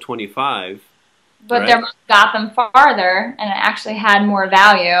 $1.25, but their money got them farther, and it actually had more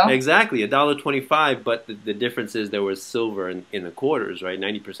value. Exactly, $1.25. But the difference is there was silver in the quarters, right?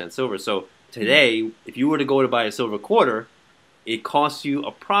 90% silver. So today, if you were to go to buy a silver quarter, it costs you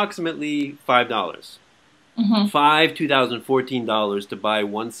approximately $5, $2014 to buy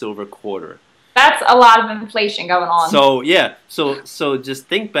one silver quarter. That's a lot of inflation going on. So yeah, so just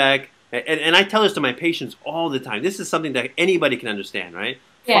think back, and I tell this to my patients all the time. This is something that anybody can understand, right?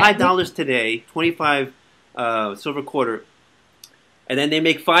 $5 today, 25 silver quarter, and then they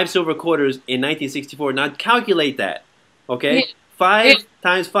make 5 silver quarters in 1964. Now calculate that, okay? 5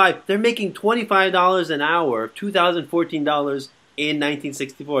 times 5, they're making $25 an hour, $2014 in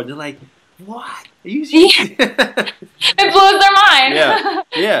 1964. They're like, what? Are you serious? It blows their mind.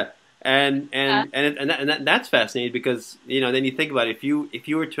 Yeah. And that's fascinating because, you know, then you think about it, if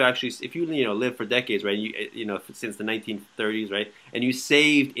you were to actually, if you live for decades, right, you know, since the 1930s, right, and you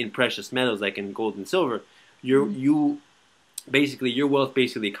saved in precious metals like in gold and silver, you basically, your wealth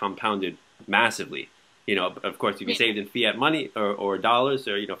basically compounded massively. You know, of course, if you saved in fiat money or dollars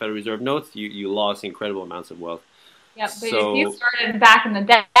or, you know, Federal Reserve notes, you lost incredible amounts of wealth. But if you started back in the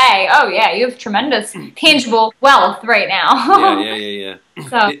day, oh yeah, you have tremendous tangible wealth right now. Yeah.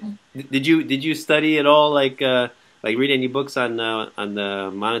 So did you study at all, like read any books on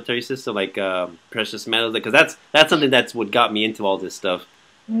the monetary system, like precious metals? Because that's something that's what got me into all this stuff.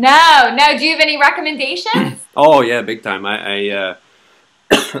 No. Do you have any recommendations? Oh yeah, big time. I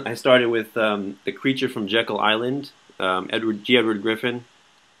started with The Creature from Jekyll Island, Edward Griffin.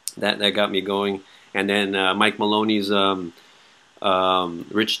 That got me going. And then Mike Maloney's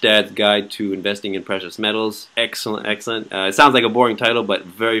Rich Dad's Guide to Investing in Precious Metals. Excellent. It sounds like a boring title, but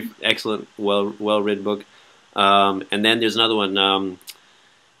very excellent, well-written book. And then there's another one.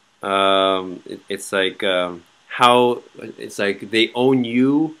 It's like how it's like they own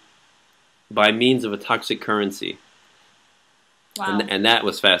you by means of a toxic currency. Wow. And that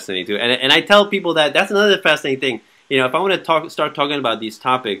was fascinating too. And I tell people that's another fascinating thing. You know, if I want to start talking about these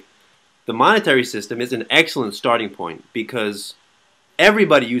topics, the monetary system is an excellent starting point because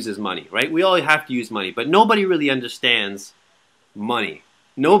everybody uses money, right? We all have to use money, but nobody really understands money.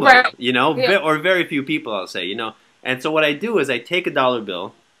 Nobody, right. You know, or very few people, I'll say, you know. And so what I do is I take a dollar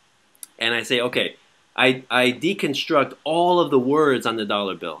bill and I say, okay, I deconstruct all of the words on the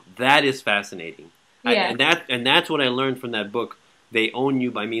dollar bill. That is fascinating. And that's what I learned from that book, They Own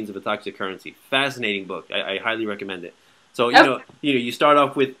You by Means of a Toxic Currency. Fascinating book. I highly recommend it. So, you start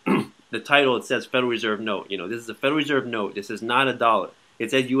off with the title. It says Federal Reserve note. This is a Federal Reserve note. This is not a dollar.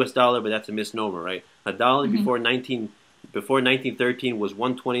 It says U.S. dollar, but that's a misnomer, right? A dollar before 1913 was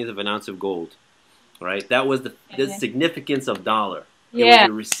 1/20th of an ounce of gold, right? That was the significance of dollar. It was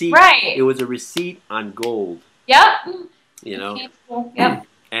a receipt. Right. It was a receipt on gold. Yep. Yep.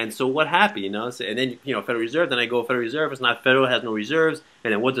 And so what happened, So, and then, Federal Reserve, then I go Federal Reserve, it's not federal, it has no reserves.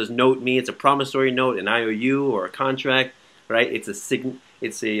 And then what does note mean? It's a promissory note, an IOU, or a contract, right? It's a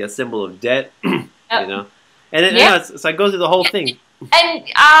symbol of debt, And then, so I go through the whole thing. And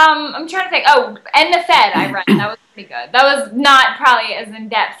I'm trying to think, and the Fed I read, that was pretty good. That was not probably as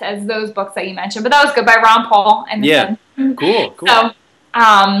in-depth as those books that you mentioned, but that was good, by Ron Paul and the Fed. Cool. So,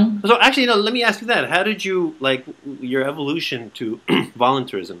 so actually, let me ask you that. How did you, your evolution to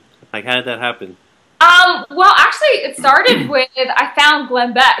voluntarism? How did that happen? Well, actually, it started with, I found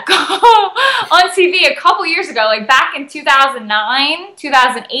Glenn Beck on TV a couple years ago, back in 2009,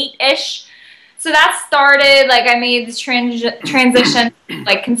 2008-ish. So that started, I made this transition,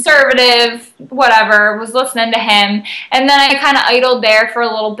 conservative, whatever, was listening to him. And then I kind of idled there for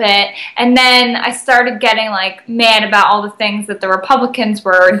a little bit. And then I started getting, mad about all the things that the Republicans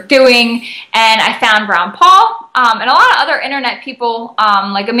were doing. And I found Ron Paul and a lot of other internet people,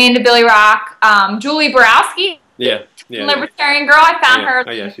 like Amanda Billy Rock, Julie Borowski. Libertarian girl. I found her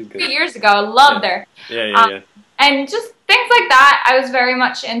a few years ago. I loved her. And just things like that, I was very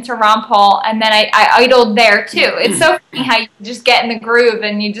much into Ron Paul, and then I idled there too. It's so funny how you just get in the groove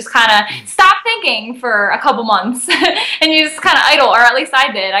and you just kind of stop thinking for a couple months, and you just kind of idle, or at least I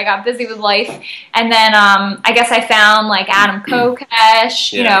did. I got busy with life, and then I guess I found Adam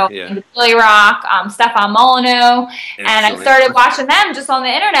Kokesh, Billy Rock, Stefan Molyneux, and I started watching them just on the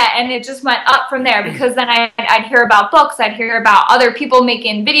internet, and it just went up from there, because then I'd hear about books, I'd hear about other people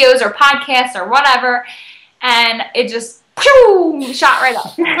making videos or podcasts or whatever, and it just shot right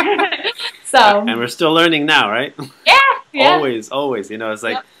up. So, and we're still learning now, right? Yeah. Always. It's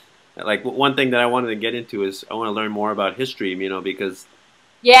like one thing that I wanted to get into is I want to learn more about history, because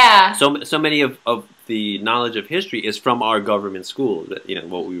so many of the knowledge of history is from our government schools,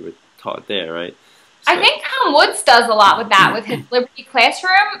 what we were taught there, right? So. I think Tom Woods does a lot with that, with his Liberty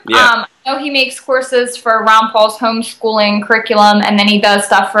Classroom. I know he makes courses for Ron Paul's homeschooling curriculum, and then he does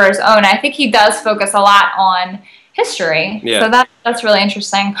stuff for his own. I think he does focus a lot on history. So that's really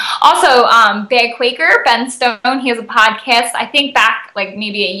interesting. Also, Bad Quaker, Ben Stone, he has a podcast. I think back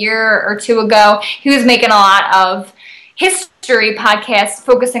maybe a year or two ago, he was making a lot of history podcasts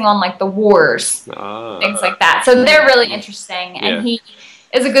focusing on the wars, things like that. So they're really interesting, and he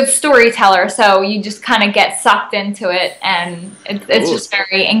is a good storyteller, so you just kind of get sucked into it, and it's just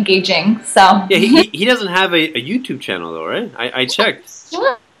very engaging. So he doesn't have a YouTube channel though, right? I checked.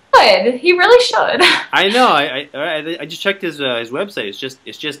 He really should. I know. I just checked his website.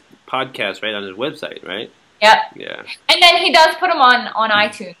 It's just podcasts right on his website, right? Yep. Yeah. And then he does put them on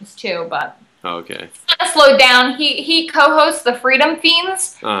iTunes too, but okay. It's kind of slowed down. He co-hosts the Freedom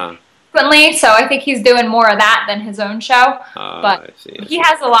Fiends frequently, so I think he's doing more of that than his own show. But I see. He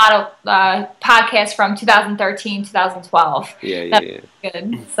has a lot of podcasts from 2013, 2012. That's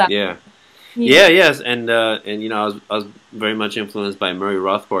good. So. Yes, and I was very much influenced by Murray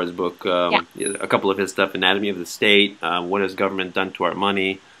Rothbard's book, a couple of his stuff, Anatomy of the State, What Has Government Done to Our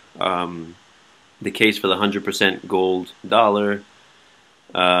Money, The Case for the 100% Gold Dollar,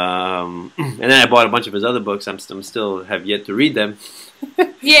 and then I bought a bunch of his other books. I still have yet to read them.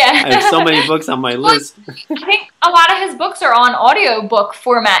 I have so many books on my list. I think a lot of his books are on audiobook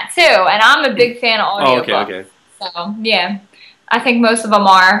format too, and I'm a big fan of audiobooks. Okay. So I think most of them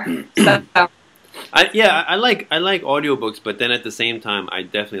are. So. I like audiobooks, but then at the same time, I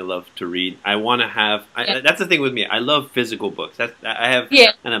definitely love to read. I want to have. That's the thing with me. I love physical books. I have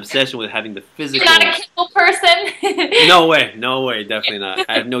an obsession with having the physical. You're not a Kindle person. No way, definitely not.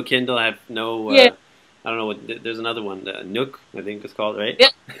 I have no Kindle. I have no. I don't know what. There's another one, Nook, I think it's called, right?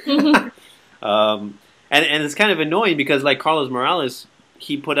 Yeah. And it's kind of annoying because Carlos Morales,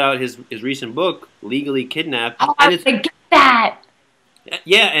 he put out his recent book, Legally Kidnapped. Oh, I get that.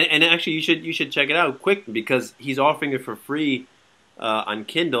 Yeah, and actually you should check it out quick, because he's offering it for free on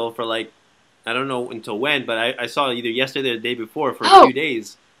Kindle for I don't know until when, but I saw it either yesterday or the day before for a few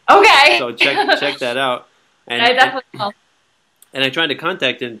days. Okay. So check that out. And I definitely will. And I tried to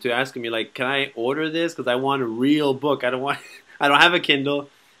contact him to ask him, can I order this, because I want a real book. I don't have a Kindle,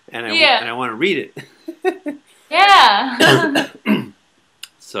 and I want to read it. Yeah.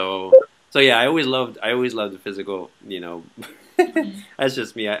 So yeah, I always loved the physical, That's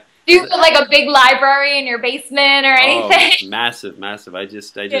just me. Do you have like a big library in your basement or anything? Oh, massive, massive. I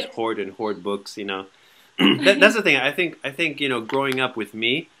just hoard books, you know. That's the thing. I think, you know, growing up with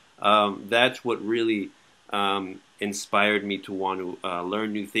me, that's what really inspired me to want to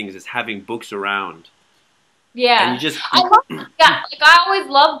learn new things, is having books around. And Yeah, you just, I love, yeah, like I always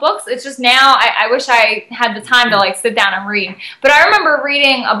love books. It's just now I wish I had the time to like sit down and read. But I remember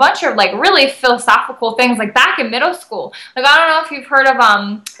reading a bunch of like really philosophical things like back in middle school. Like I don't know if you've heard of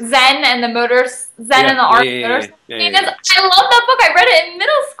Zen and the Zen and the Art of Motor. I love that book. I read it in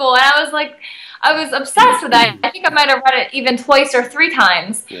middle school and I was obsessed with that. I think I might have read it even twice or 3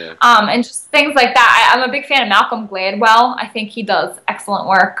 times. Yeah. And just things like that. I'm a big fan of Malcolm Gladwell. I think he does excellent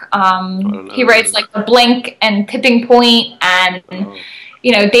work. He writes like The Blink and Tipping Point and,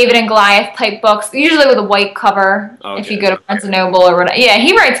 you know, David and Goliath type books, usually with a white cover if you go to Barnes & Noble or whatever. Yeah,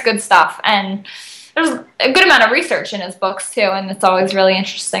 he writes good stuff. And there's a good amount of research in his books too, and it's always really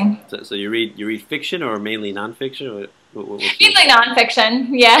interesting. So you read fiction or mainly nonfiction? Mainly nonfiction,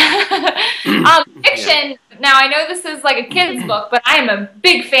 yeah. Fiction, now I know this is like a kid's book, but I am a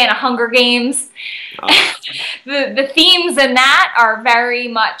big fan of Hunger Games. The themes in that are very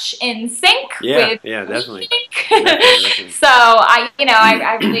much in sync with definitely. So I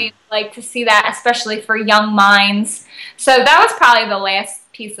really like to see that, especially for young minds. So that was probably the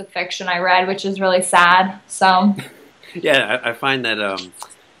last piece of fiction I read, which is really sad. So yeah, I find that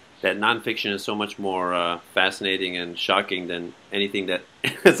that nonfiction is so much more fascinating and shocking than anything that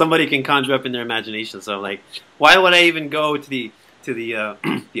somebody can conjure up in their imagination. So, like, why would I even go to the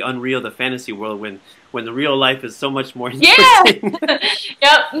the unreal, the fantasy world when the real life is so much more interesting?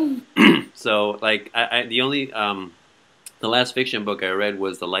 Yeah. Yep. So, like, the only the last fiction book I read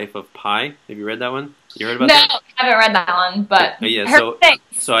was The Life of Pi. Have you read that one? You heard about that? No, I haven't read that one, but yeah.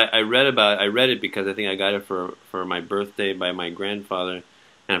 So I read it because I think I got it for my birthday by my grandfather.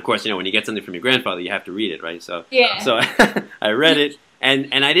 And of course, you know, when you get something from your grandfather, you have to read it, right? So yeah. So I read it,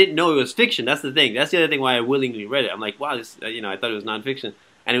 and I didn't know it was fiction. That's the thing. That's the other thing why I willingly read it. I'm like, wow, this, you know, I thought it was nonfiction,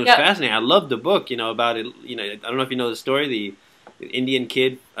 and it was fascinating. I loved the book, you know, about it. You know, I don't know if you know the story, the Indian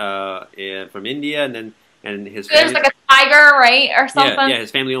kid from India, and his family. There's like a tiger, right, or something. Yeah,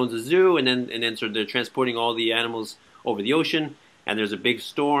 his family owns a zoo, and then sort of they're transporting all the animals over the ocean, and there's a big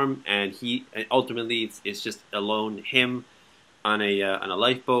storm, and ultimately it's just alone, him on a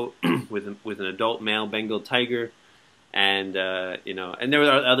lifeboat with an adult male Bengal tiger, and you know, and there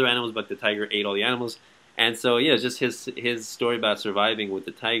were other animals, but the tiger ate all the animals, and so yeah, it's just his story about surviving with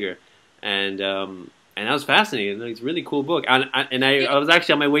the tiger, and that was fascinating. It's a really cool book, and I was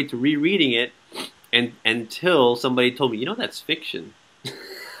actually on my way to rereading it, and until somebody told me, you know, that's fiction.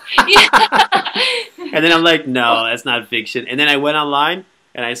 And then I'm like, no, that's not fiction. And then I went online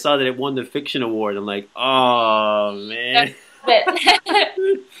and I saw that it won the fiction award. I'm like, oh man.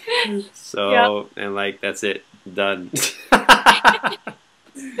 So and like that's it, done. I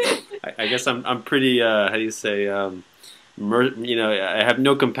guess I'm pretty how do you say you know, I have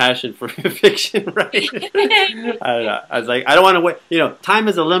no compassion for fiction, right? I don't know. I was like, I don't want to wait. You know, time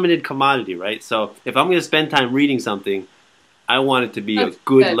is a limited commodity, right? So if I'm going to spend time reading something, I want it to be a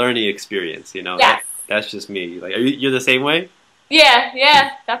good learning experience. You know, that's just me. Like, you're the same way?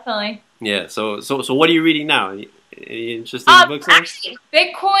 Yeah, definitely. Yeah. So what are you reading now? Any interesting books? Actually,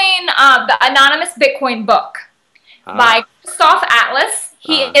 Bitcoin, the Anonymous Bitcoin book by Christoph Atlas.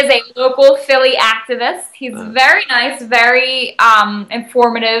 He is a local Philly activist. He's very nice, very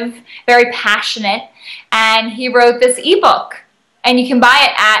informative, very passionate, and he wrote this ebook. And you can buy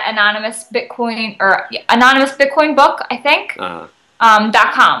it at Anonymous Bitcoin Book, I think,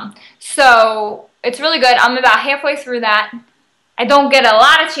 .com. So it's really good. I'm about halfway through that. I don't get a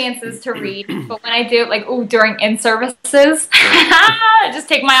lot of chances to read, but when I do, like, during in-services, I just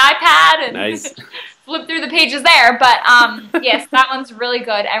take my iPad and flip through the pages there. But yes, that one's really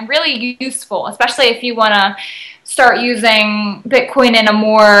good and really useful, especially if you want to start using Bitcoin in a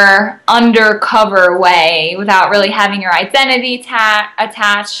more undercover way without really having your identity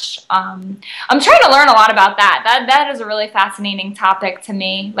attached. I'm trying to learn a lot about that. That is a really fascinating topic to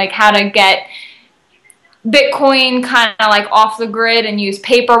me, like how to get Bitcoin kind of like off the grid and use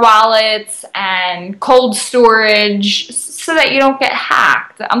paper wallets and cold storage so that you don't get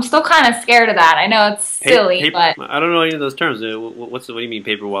hacked. I'm still kind of scared of that. I know it's silly, but I don't know any of those terms. What do you mean,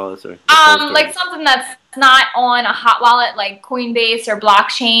 paper wallets or? Like something that's not on a hot wallet like Coinbase or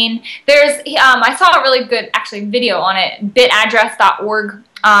blockchain. There's I saw a really good actually video on it, bitaddress.org,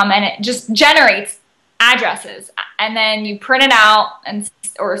 and it just generates addresses, and then you print it out and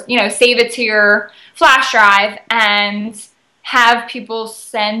or you know save it to your flash drive and have people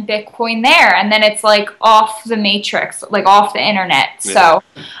send Bitcoin there, and then it's like off the matrix, like off the internet. Yeah. So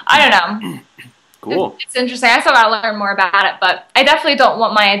I don't know. Cool. It's interesting. I still gotta learn more about it, but I definitely don't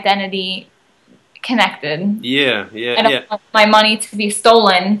want my identity connected. Yeah, I don't want my money to be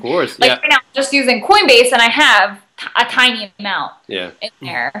stolen. Of course, like right now, I'm just using Coinbase, and I have a tiny amount in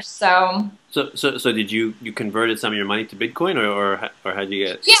there. So did you converted some of your money to Bitcoin, or how'd you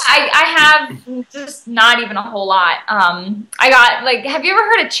get? Yeah, I have just not even a whole lot. I got like, have you ever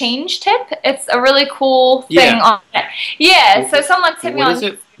heard of Change Tip? It's a really cool thing on it. Yeah, so someone tipped me on. What is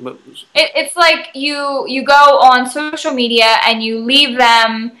it? It's like you go on social media and you leave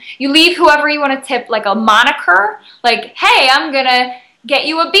whoever you want to tip like a moniker, like, hey, I'm gonna get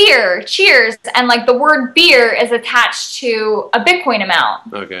you a beer, cheers, and like the word beer is attached to a Bitcoin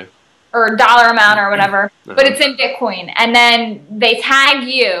amount. Okay. Or dollar amount or whatever, but it's in Bitcoin. And then they tag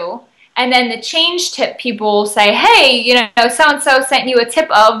you, and then the Change Tip people say, hey, you know, so-and-so sent you a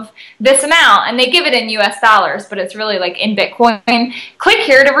tip of this amount, and they give it in US dollars, but it's really like in Bitcoin. Click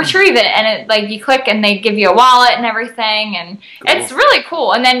here to retrieve it, and it like you click and they give you a wallet and everything, and it's really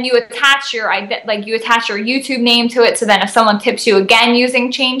cool. And then you attach your YouTube name to it, so then if someone tips you again using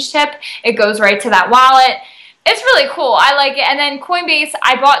Change Tip, it goes right to that wallet. It's really cool. I like it. And then Coinbase,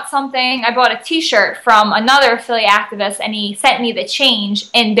 I bought a t-shirt from another affiliate activist, and he sent me the change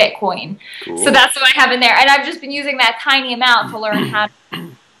in Bitcoin. Cool. So that's what I have in there. And I've just been using that tiny amount to learn how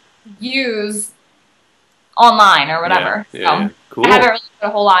to use online or whatever. Cool. I haven't really put a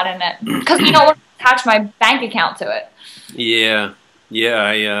whole lot in it because you don't want to attach my bank account to it. Yeah.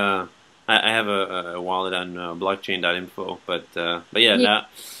 I have a wallet on blockchain.info, but yeah.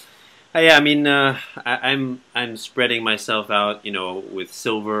 Yeah, I mean, I'm spreading myself out, you know, with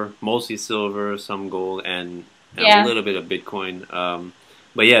silver, mostly silver, some gold, and a little bit of Bitcoin.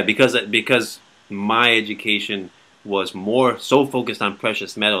 But yeah, because my education was so focused on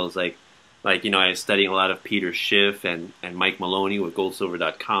precious metals, like you know, I was studying a lot of Peter Schiff and Mike Maloney with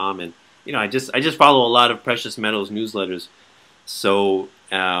goldsilver.com, and you know, I just follow a lot of precious metals newsletters. So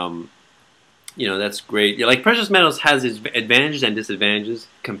you know, that's great. Yeah, like precious metals has its advantages and disadvantages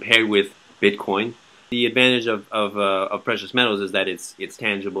compared with Bitcoin. The advantage of precious metals is that it's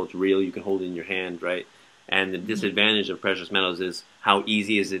tangible, it's real, you can hold it in your hand, right? And the disadvantage of precious metals is how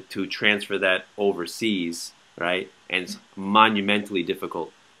easy is it to transfer that overseas, right? And it's monumentally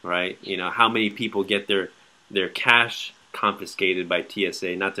difficult, right? You know, how many people get their cash confiscated by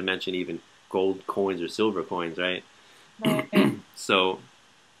TSA, not to mention even gold coins or silver coins, right? Yeah,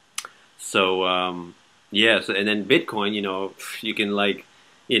 so and then Bitcoin, you know, you can like,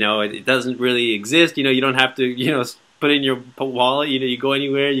 you know, it doesn't really exist, you know, you don't have to, you know, put it in your wallet, you know, you go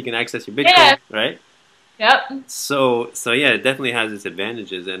anywhere, you can access your Bitcoin, right? Yep. So yeah, it definitely has its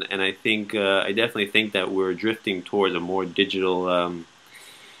advantages, and I think I definitely think that we're drifting towards a more digital,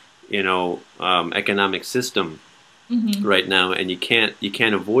 you know, economic system right now, and you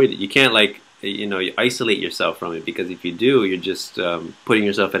can't avoid it. You can't like, you know, you isolate yourself from it, because if you do, you're just putting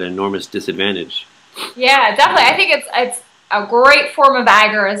yourself at an enormous disadvantage. Yeah, definitely. I think it's a great form of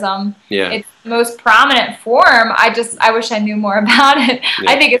agorism. Yeah. It's the most prominent form. I wish I knew more about it. Yeah.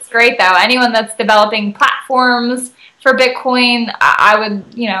 I think it's great, though. Anyone that's developing platforms for Bitcoin, I would,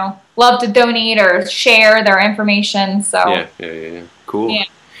 you know, love to donate or share their information. So yeah. Cool. Yeah.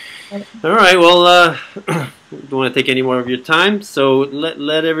 All right. Well, don't want to take any more of your time, so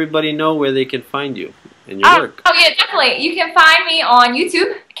let everybody know where they can find you and your work. Oh yeah, definitely. You can find me on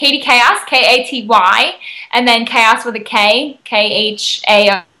YouTube, Katy Khaos, K-A-T-Y, and then Chaos with a K,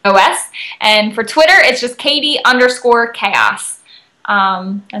 K-H-A-O-S. And for Twitter, it's just Katy_Khaos.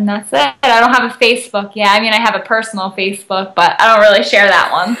 And that's it. I don't have a Facebook yet. I mean, I have a personal Facebook, but I don't really share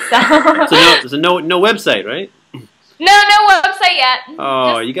that one. So no website, right? No website yet.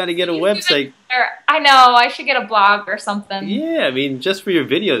 Oh, you got to get a website. I know. I should get a blog or something. Yeah, I mean, just for your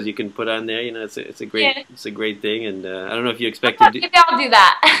videos, you can put on there. You know, it's a great thing. And I don't know if you expect to do. Maybe I'll do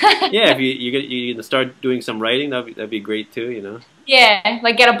that. Yeah, if you can start doing some writing, that'd be great too. You know. Yeah,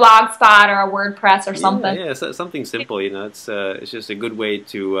 like get a blog spot or a WordPress or something. Yeah, something simple. You know, it's just a good way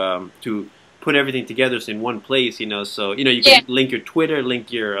to put everything together in one place. You know, so you know you can link your Twitter,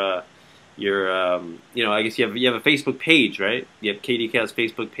 link your you know, I guess you have a Facebook page, right? You have Katy Khaos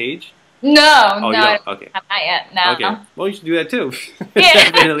Facebook page? No, I don't have that yet. No. Okay. Well, you should do that too. Yeah.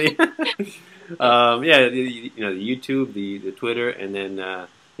 Definitely. Yeah, you know, the YouTube, the Twitter, and then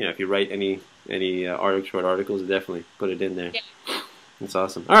you know, if you write any short articles, definitely put it in there. Yeah. That's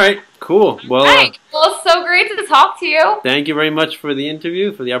awesome. All right, cool. Well, well, it's so great to talk to you. Thank you very much for the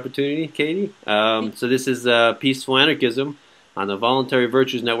interview, for the opportunity, Katy. So this is Peaceful Anarchism on the Voluntary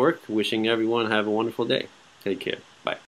Virtues Network. Wishing everyone have a wonderful day. Take care. Bye.